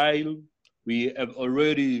while we have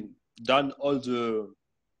already done all the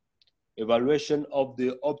evaluation of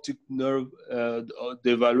the optic nerve, the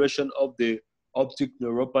evaluation of the optic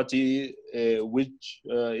neuropathy, which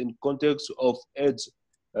in context of head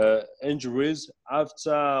injuries,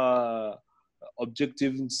 after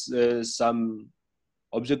some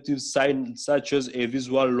objective signs such as a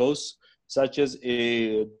visual loss, such as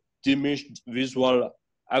a diminished visual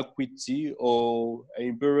acuity or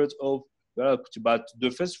impairment of acuity. But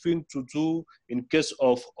the first thing to do in case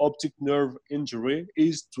of optic nerve injury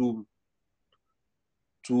is to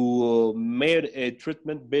make a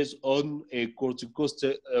treatment based on a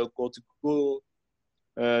corticosteroid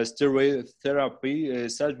therapy,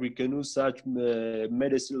 such we can use such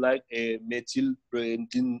medicine like a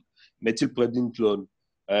methylprednisolone.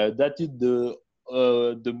 That is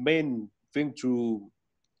the main thing to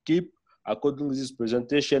keep according to this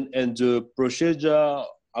presentation. And the procedure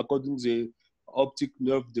according to the optic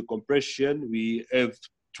nerve decompression, we have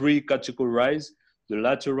three categories: the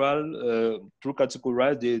lateral, two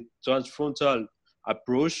categories, the transfrontal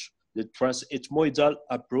approach, the transethmoidal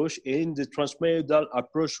approach. In the transethmoidal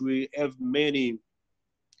approach, we have many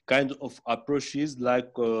kinds of approaches, like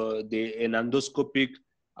an endoscopic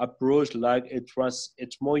approach, like a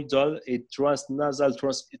transethmoidal, a transnasal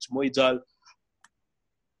transethmoidal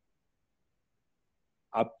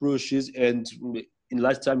approaches, and in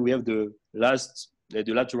last time we have the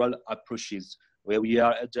lateral approaches. Where we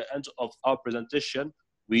are at the end of our presentation,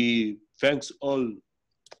 we thanks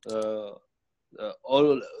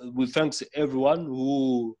we thanks everyone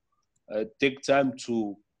who take time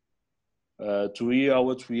to hear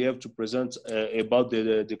what we have to present about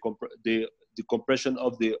the compression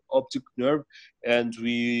of the optic nerve, and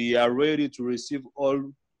we are ready to receive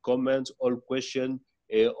all comments, all questions,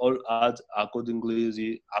 all add according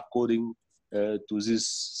to this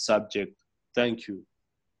subject. Thank you.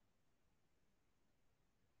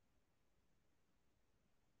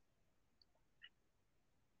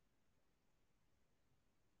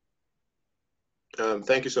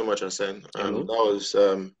 Thank you so much, Hassan. That was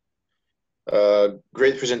a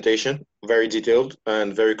great presentation, very detailed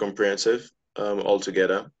and very comprehensive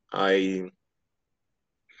altogether. I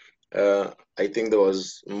think there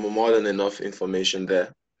was more than enough information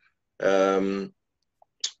there.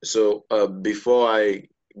 So before I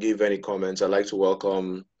give any comments, I'd like to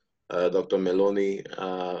welcome Dr. Meloni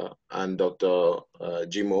and Dr.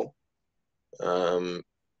 Jimo.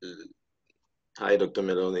 Hi, Dr.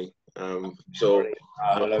 Meloni. So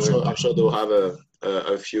I'm sure they'll have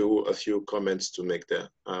a few comments to make there.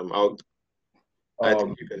 I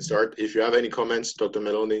think you can start. If you have any comments, Dr.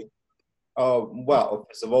 Meloni. Well,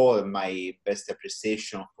 first of all, my best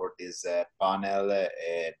appreciation for this panel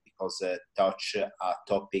because touch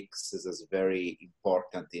topics is very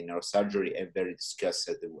important in neurosurgery and very discussed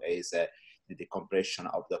is the decompression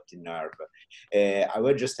of the optic nerve. I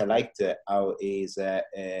would just highlight how is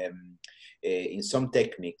in some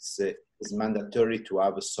techniques it's mandatory to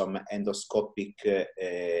have some endoscopic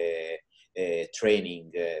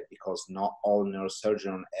training because not all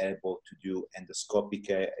neurosurgeons are able to do endoscopic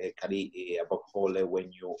above all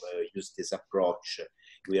when you use this approach.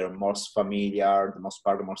 We are most familiar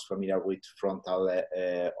with frontal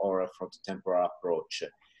or frontotemporal approach,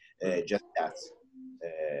 just that.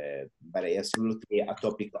 But absolutely a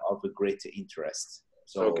topic of great interest.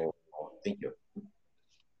 So okay. Thank you.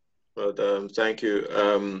 Well, thank you.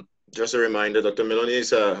 Just a reminder, Dr. Meloni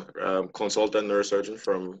is a consultant neurosurgeon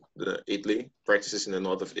from Italy, practices in the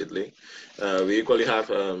north of Italy. We equally have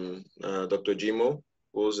Dr. Jimo,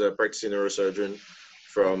 who's a practicing neurosurgeon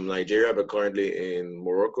from Nigeria, but currently in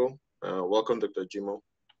Morocco. Welcome, Dr. Jimo.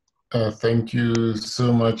 Thank you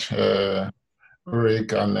so much,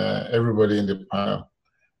 Rick, and everybody in the panel.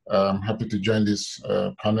 I'm happy to join this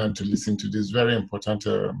panel to listen to this very important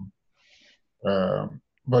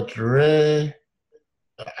but rare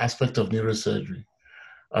aspect of neurosurgery.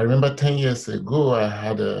 I remember 10 years ago, I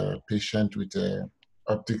had a patient with a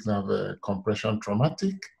optic nerve compression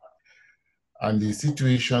traumatic. And the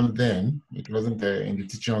situation then, it wasn't in the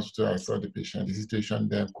teaching hospital I saw the patient, the situation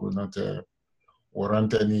then could not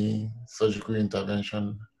warrant any surgical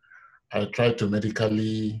intervention. I tried to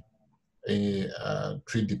medically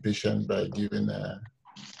treat the patient by giving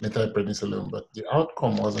methylprednisolone, but the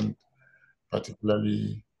outcome wasn't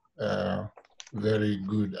particularly very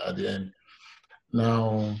good at the end.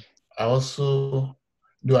 Now, I also,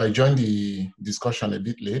 though I joined the discussion a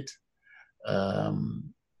bit late,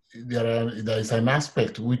 there is an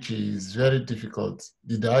aspect which is very difficult,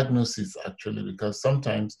 the diagnosis actually, because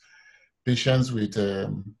sometimes patients with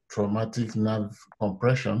traumatic nerve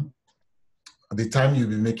compression, the time you'll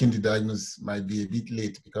be making the diagnosis might be a bit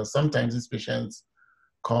late, because sometimes these patients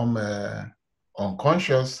come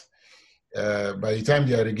unconscious. By the time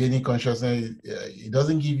they are regaining consciousness, it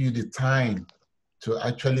doesn't give you the time to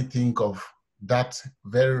actually think of that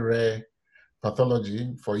very rare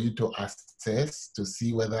pathology for you to assess to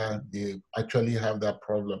see whether they actually have that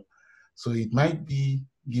problem. So it might be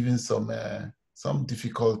giving some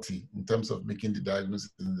difficulty in terms of making the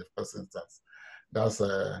diagnosis in the first instance. That's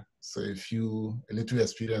so a little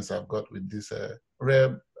experience I've got with this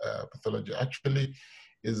rare pathology. Actually,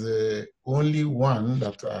 is the only one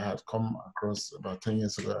that I had come across about 10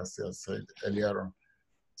 years ago, as I said earlier on.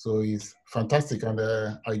 So it's fantastic. And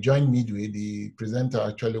I joined midway. The presenter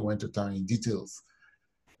actually went to town in details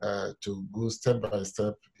to go step by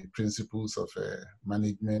step the principles of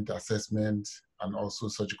management, assessment, and also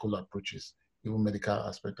surgical approaches, even medical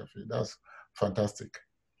aspect of it. That's fantastic.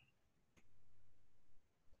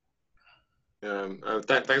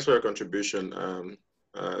 Thanks for your contribution,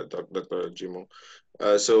 Dr. Jimo.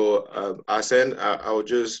 Asen, I'll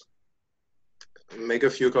just make a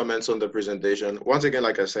few comments on the presentation. Once again,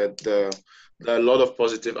 like I said, there are a lot of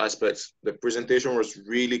positive aspects. The presentation was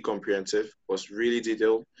really comprehensive, was really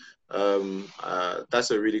detailed.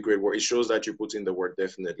 That's a really great work. It shows that you put in the work,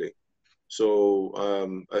 definitely. So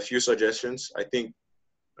a few suggestions. I think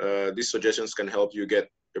these suggestions can help you get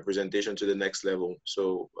your presentation to the next level.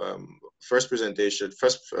 So first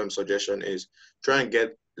suggestion is try and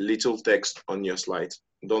get little text on your slides.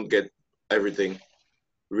 Don't get everything.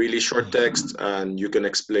 Really short text, and you can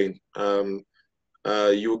explain.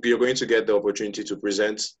 You're going to get the opportunity to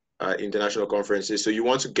present international conferences, so you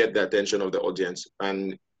want to get the attention of the audience.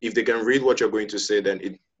 And if they can read what you're going to say, then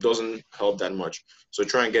it doesn't help that much. So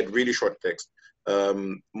try and get really short text.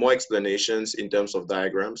 More explanations in terms of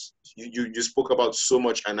diagrams. You spoke about so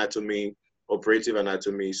much anatomy, operative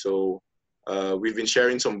anatomy. So we've been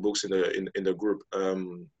sharing some books in the group,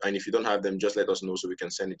 and if you don't have them, just let us know so we can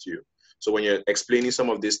send it to you. So when you're explaining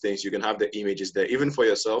some of these things, you can have the images there, even for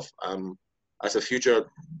yourself. As a future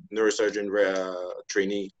neurosurgeon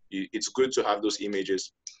trainee, it's good to have those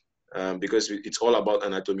images because it's all about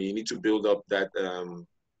anatomy. You need to build up that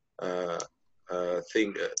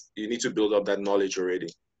thing. You need to build up that knowledge already.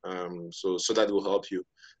 So that will help you.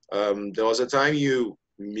 There was a time you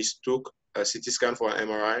mistook a CT scan for an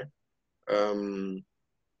MRI.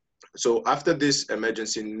 So after this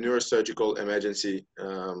neurosurgical emergency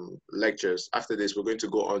lectures, after this, we're going to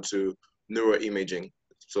go on to neuroimaging.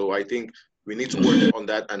 So I think we need to work on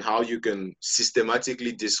that and how you can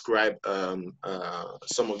systematically describe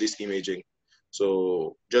some of this imaging.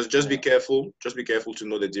 So just be careful. Just be careful to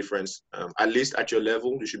know the difference. At least at your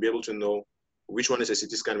level, you should be able to know which one is a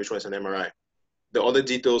CT scan, which one is an MRI. The other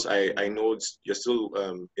details, I know you're still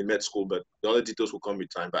in med school, but the other details will come with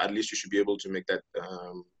time. But at least you should be able to make that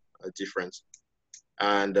a difference.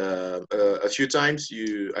 And a few times,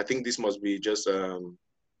 I think this must be just a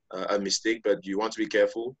mistake, but you want to be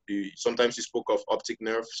careful. Sometimes you spoke of optic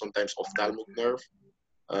nerve, sometimes ophthalmic nerve.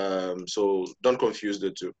 So don't confuse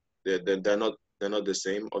the two. They're not the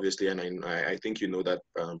same, obviously, and I think you know that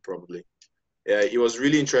probably. It was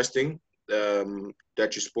really interesting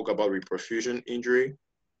that you spoke about reperfusion injury.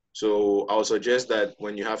 So I would suggest that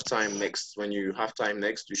when you have time next,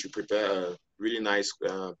 you should prepare a really nice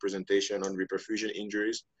presentation on reperfusion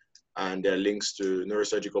injuries and their links to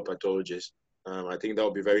neurosurgical pathologies. I think that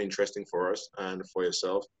would be very interesting for us and for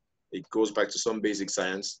yourself. it goes back to some basic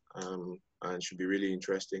science, and should be really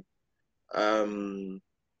interesting. Um,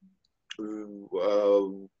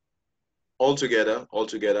 altogether,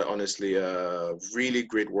 honestly, really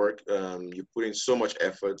great work. You put in so much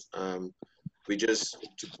effort. We just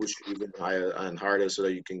hope to push you even higher and harder so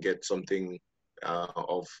that you can get something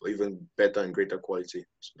of even better and greater quality,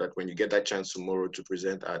 so that when you get that chance tomorrow to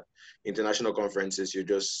present at international conferences, you're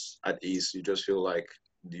just at ease. You just feel like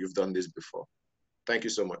you've done this before. Thank you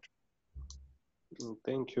so much.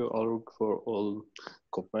 Thank you, Ulrich, for all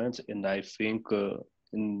comments, and I think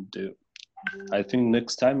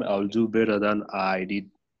next time I'll do better than I did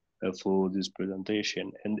for this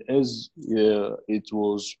presentation. And as it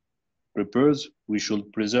was prepared, we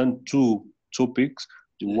should present two topics.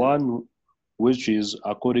 The one which is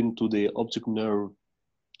according to the optic nerve,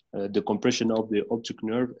 the compression of the optic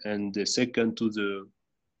nerve, and the second to the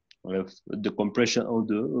compression of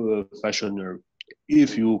the facial nerve.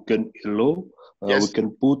 If you can allow, Yes. we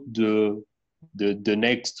can put the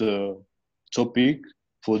next topic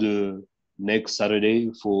for the next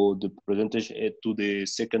Saturday for the presentation to the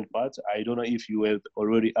second part. I don't know if you have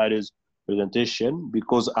already added presentation,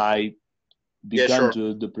 because I began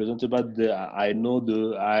the presentation, but I know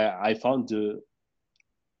I found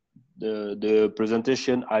the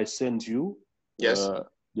presentation I sent you. Yes.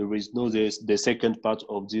 There is no the second part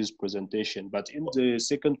of this presentation, but in the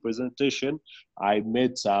second presentation, I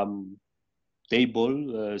made some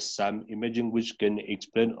table, some imaging which can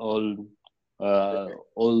explain all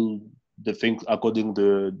the things according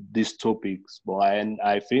to these topics. And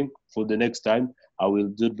I think for the next time I will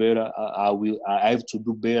do better. I have to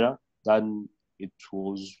do better than it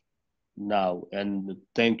was now. And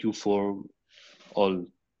thank you for all.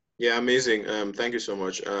 Yeah, amazing. Thank you so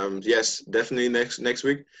much. Yes, definitely next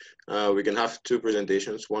week, we can have two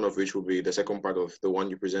presentations, one of which will be the second part of the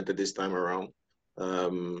one you presented this time around.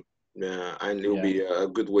 Yeah, and it will be a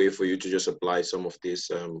good way for you to just apply some of these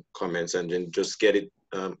comments and then just get it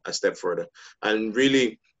a step further. And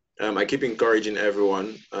really, I keep encouraging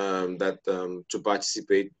everyone that to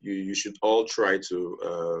participate. You should all try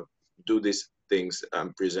to do these things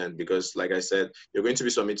and present, because like I said, you're going to be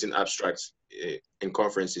submitting abstracts in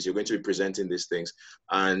conferences. You're going to be presenting these things,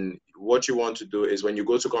 and what you want to do is when you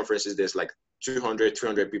go to conferences, there's like 200,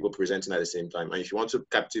 300 people presenting at the same time, and if you want to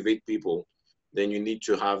captivate people, then you need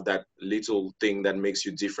to have that little thing that makes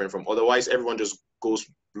you different from, otherwise everyone just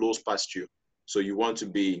blows past you. So you want to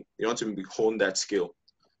hone that skill.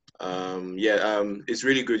 It's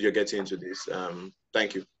really good you're getting into this.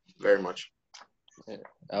 Thank you very much.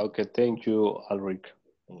 Okay, thank you, Ulrich.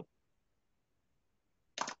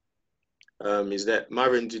 Is that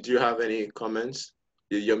Marvin? Did you have any comments?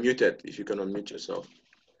 You're muted. If you can unmute yourself.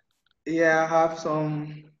 Yeah, I have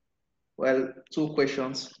two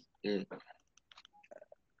questions. Yeah,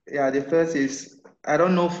 the first is, I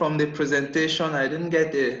don't know, from the presentation, I didn't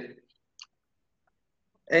get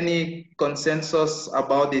any consensus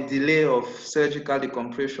about the delay of surgical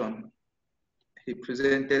decompression. He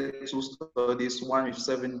presented two studies, one with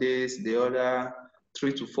 7 days, the other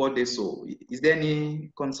 3 to 4 days. So is there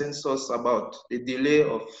any consensus about the delay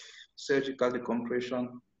of surgical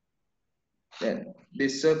decompression? Then the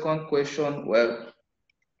second question,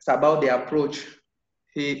 it's about the approach.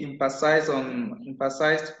 He emphasized on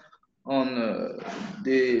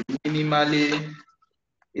the minimally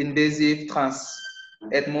invasive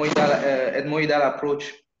ethmoidal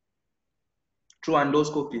approach through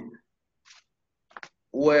endoscopy.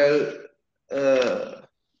 Well,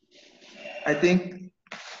 I think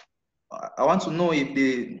I want to know if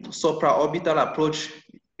the supraorbital approach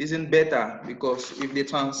isn't better, because with the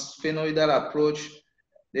transsphenoidal approach,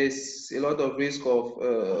 there's a lot of risk of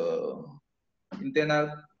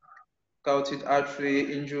internal carotid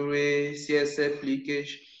artery injury, CSF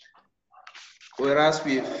leakage, whereas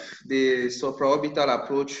with the supraorbital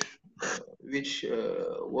approach, which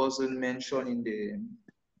wasn't mentioned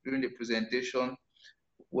during the presentation,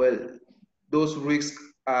 well, those risks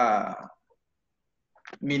are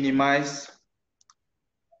minimized,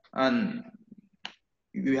 and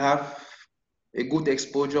you have a good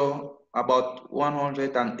exposure, about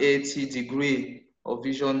 180 degrees of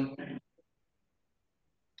vision,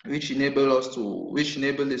 which enable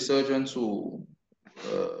the surgeon to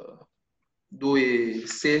do a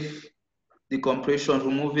safe decompression,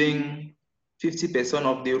 removing 50%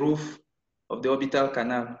 of the roof of the orbital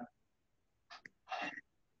canal.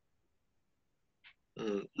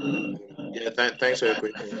 Yeah, thanks for your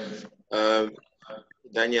question.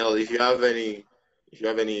 Danielle, if you have any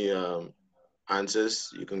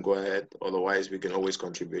answers, you can go ahead. Otherwise, we can always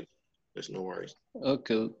contribute. There's no worries.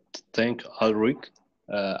 Okay, thank Ulrich.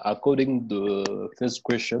 According to the first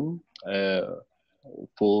question,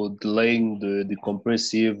 for delaying the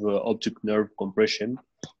compressive optic nerve compression,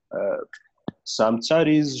 some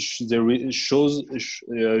studies shown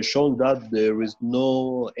that there is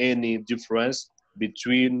no any difference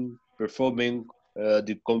between performing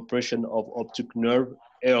the compression of optic nerve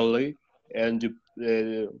early and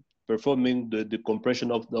performing the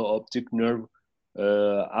compression of the optic nerve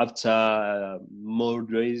after more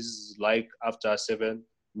days, like after 7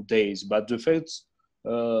 days. But the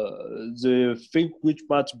thing which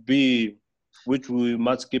we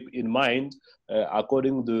must keep in mind,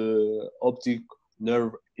 according to the optic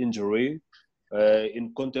nerve injury,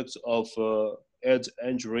 in context of head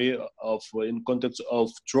injury, in context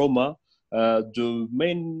of trauma, the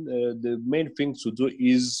main thing to do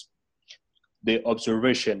is the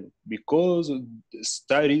observation, because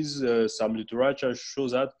studies, some literature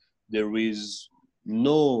shows that there is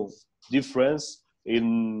no difference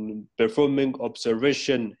in performing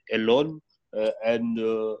observation alone and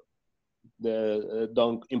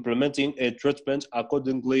implementing a treatment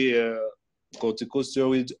accordingly,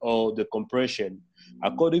 corticosteroid or the compression.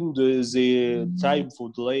 According to the time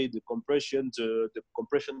for delay, the compression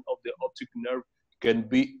of the optic nerve can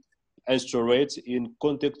be instaurate in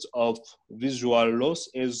context of visual loss,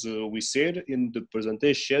 as we said in the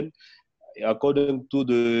presentation, according to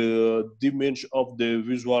the dimension of the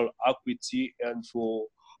visual acuity, and for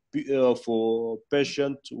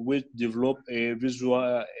patients which develop a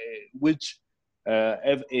visual, which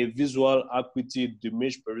have a visual acuity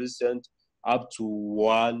diminished persistent up to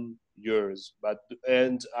 1 year.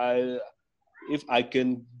 If I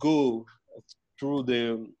can go through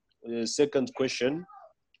the second question,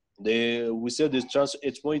 we said the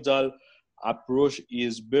transethmoidal approach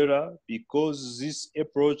is better because this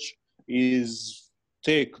approach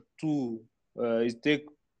take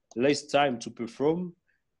less time to perform,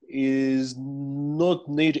 is not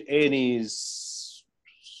need any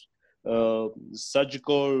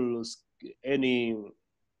surgical, any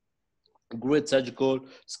great surgical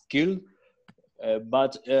skill,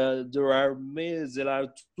 but there are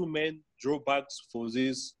two main drawbacks for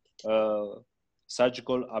this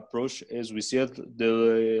surgical approach, as we said: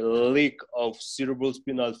 the leak of cerebral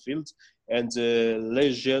spinal fluid and the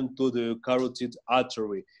lesion to the carotid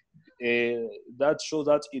artery. That shows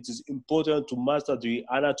that it is important to master the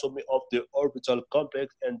anatomy of the orbital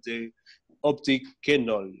complex and the optic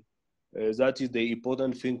canal. That is the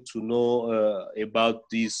important thing to know about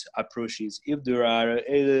these approaches. If there are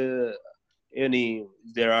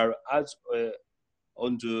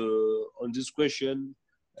on this question,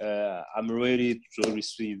 I'm ready to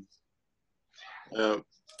receive.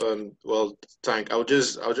 Well, Tank, I'll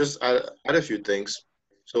just add a few things.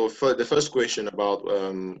 So for the first question about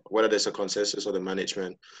whether there's a consensus of the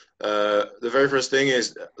management, the very first thing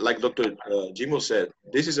is, like Dr. Jimo said,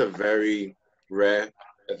 this is a very rare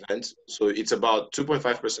event. So it's about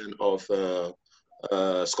 2.5% of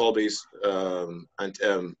skull base and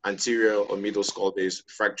anterior or middle skull base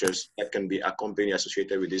fractures that can be accompanied,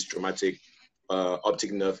 associated with these traumatic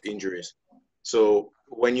optic nerve injuries. So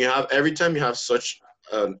when you have, every time you have such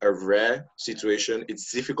a rare situation,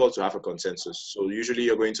 it's difficult to have a consensus. So usually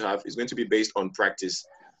it's going to be based on practice.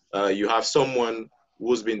 You have someone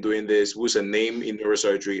who's been doing this, who's a name in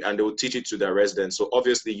neurosurgery, and they will teach it to their residents. So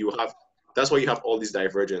obviously that's why you have all these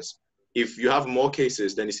divergence. If you have more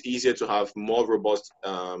cases, then it's easier to have more robust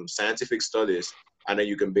scientific studies, and then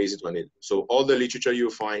you can base it on it. So all the literature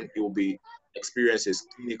you'll find, it will be experiences,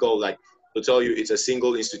 clinical, like to tell you it's a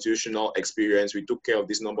single institutional experience. We took care of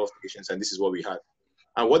this number of patients, and this is what we had.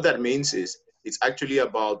 And what that means is it's actually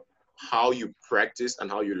about how you practice and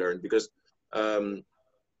how you learn. Because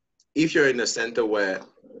if you're in a center where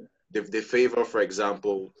they favor, for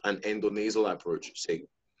example, an endonasal approach, say,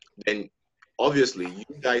 then obviously you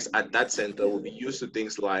guys at that center will be used to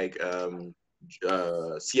things like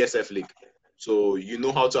CSF leak. So you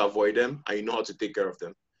know how to avoid them and you know how to take care of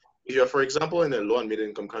them. If you're, for example, in a low and middle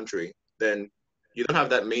income country, then you don't have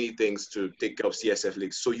that many things to take care of CSF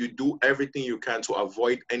leaks. So you do everything you can to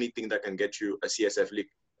avoid anything that can get you a CSF leak,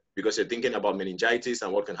 because you're thinking about meningitis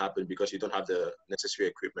and what can happen because you don't have the necessary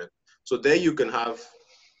equipment. So there you can have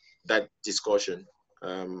that discussion,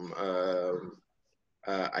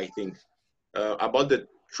 I think. About the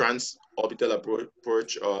transorbital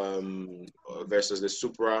approach versus the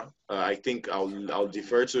supra, I think I'll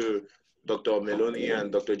defer to Dr. Meloni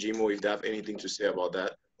and Dr. Jimo if they have anything to say about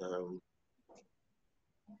that.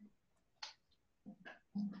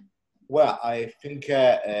 Well, I think,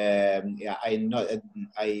 yeah, I know.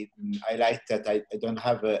 I like that I don't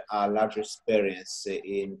have a large experience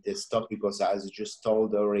in this topic because, as you just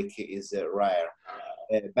told, Ulrich, is rare.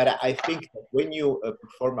 but I think that when you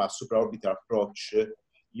perform a supraorbital approach,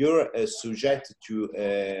 you're subject to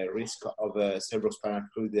risk of cerebrospinal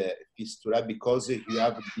fluid fistula because you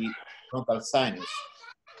have the frontal sinus.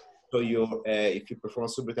 So if you perform a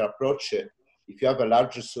supraorbital approach, if you have a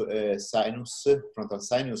large sinus, frontal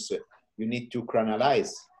sinus, you need to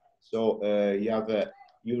cranialize. So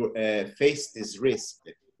you face this risk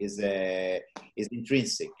is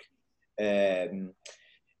intrinsic.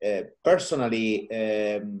 Personally,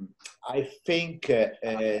 I think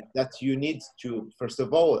that you need to, first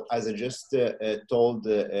of all, as I just told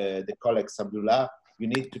the colleague Abdullah, you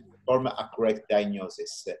need to perform a correct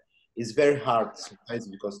diagnosis. It's very hard sometimes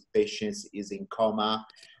because the patient is in coma.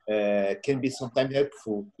 Can be sometimes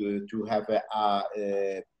helpful to have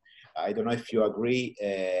I don't know if you agree,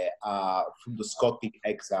 a fundoscopic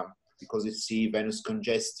exam because you see venous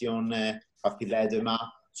congestion, papilledema.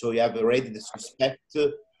 So you have already the suspect,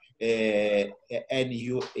 and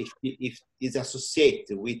if it's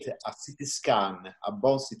associated with a CT scan, a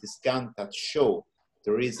bone CT scan that show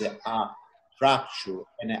there is a fracture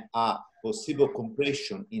and a possible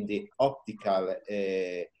compression in the optical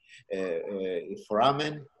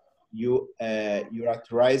foramen, you are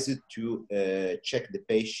authorized to check the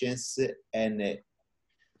patients and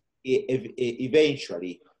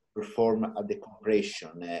eventually perform a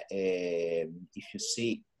decompression if you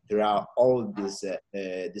see there are all these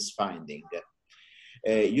this finding.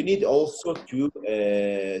 You need also to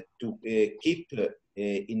keep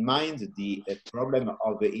in mind the problem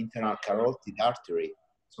of the internal carotid artery.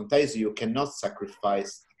 Sometimes you cannot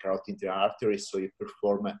sacrifice the carotid internal artery, so you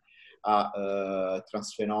perform a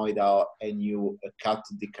transphenoidal and you cut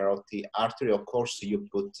the carotid artery. Of course, you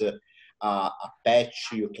put a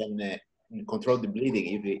patch, you can control the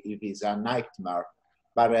bleeding if it's a nightmare.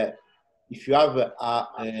 But if you have a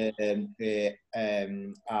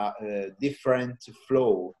different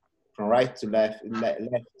flow from right to left, and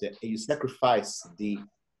you sacrifice the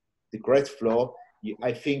correct flow,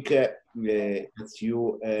 I think that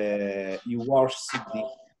you worsen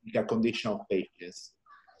the condition of patients.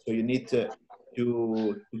 So you need to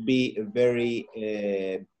be very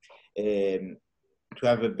to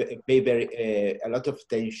have pay a lot of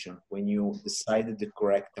attention when you decide the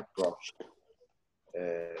correct approach.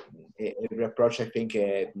 Every approach, I think,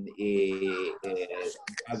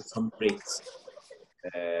 has some tricks.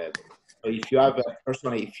 So if you have,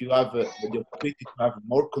 personally, if you have the opportunity to have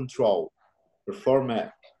more control, perform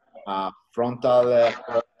a frontal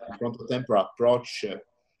temporal approach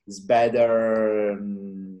is better.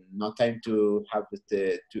 No time to have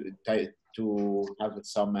to have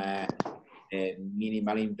some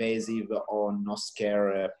minimal invasive or no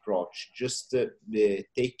scare approach. Just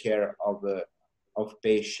take care of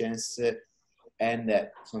patients and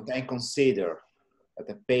sometimes consider that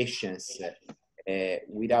the patients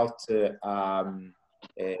without with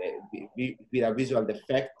a visual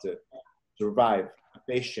defect survive. A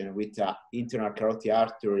patient with an internal carotid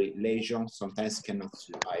artery lesion sometimes cannot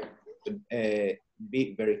survive. So,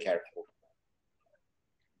 be very careful.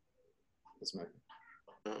 That's my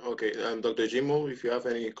Okay, Dr. Jimo, if you have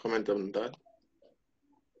any comment on that.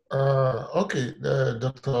 Okay,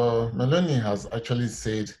 Dr. Meloni has actually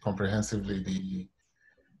said comprehensively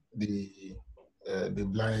the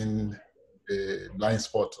blind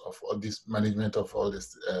spot of all this management of all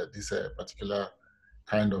this particular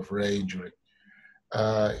kind of rare injury.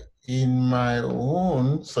 In my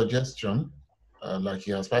own suggestion, like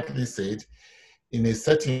he has partly said, in a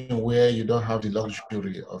setting where you don't have the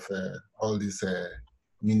luxury of all this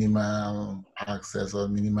minimal access or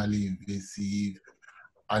minimally invasive,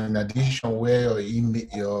 and in addition, where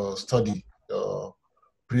your study, your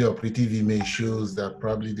preoperative image shows that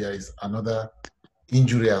probably there is another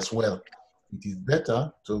injury as well, it is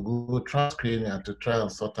better to go transcranial to try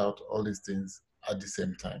and sort out all these things at the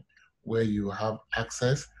same time, where you have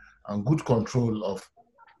access and good control of,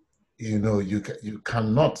 you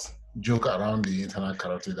cannot joke around the internal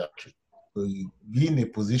carotid artery. So you be in a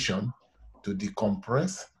position to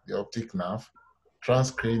decompress the optic nerve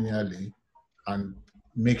transcranially and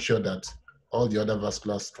make sure that all the other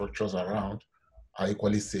vascular structures around are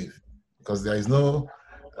equally safe. Because there is no,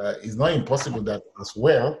 it's not impossible that as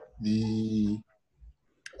well, the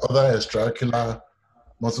other extraocular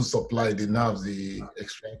muscle supply, the nerves, the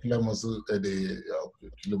extraocular muscle, the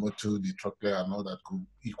oculomotor, the trochlear, and all that could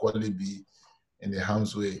equally be in the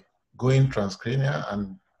harm's way. Going transcranial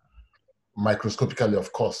and microscopically,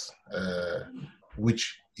 of course,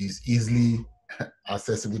 which is easily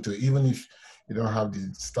accessible to, even if you don't have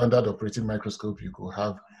the standard operating microscope, you could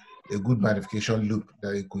have a good magnification loop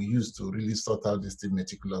that you could use to really sort out this thing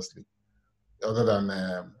meticulously. Other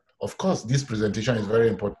than Of course, this presentation is very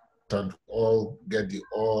important. All get the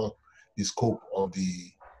scope of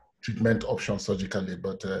the treatment option surgically,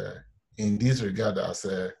 but in this regard, as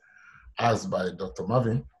asked by Dr.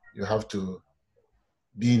 Marvin, you have to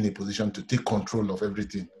be in a position to take control of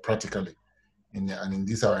everything practically. And in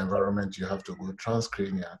this our environment, you have to go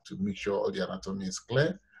transcranial to make sure all the anatomy is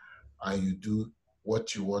clear and you do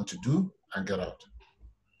what you want to do and get out.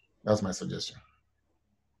 That's my suggestion.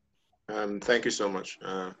 Thank you so much.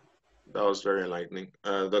 That was very enlightening.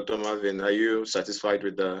 Dr. Marvin, are you satisfied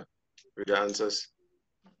with the answers?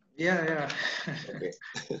 Yeah. Okay.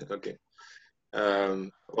 Okay.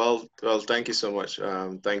 Well, thank you so much.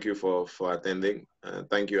 Thank you for attending.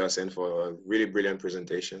 Thank you, Asen, for a really brilliant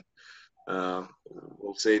presentation.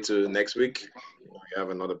 We'll say to next week, we have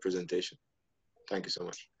another presentation. Thank you so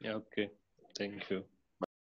much. Yeah, okay. Thank you.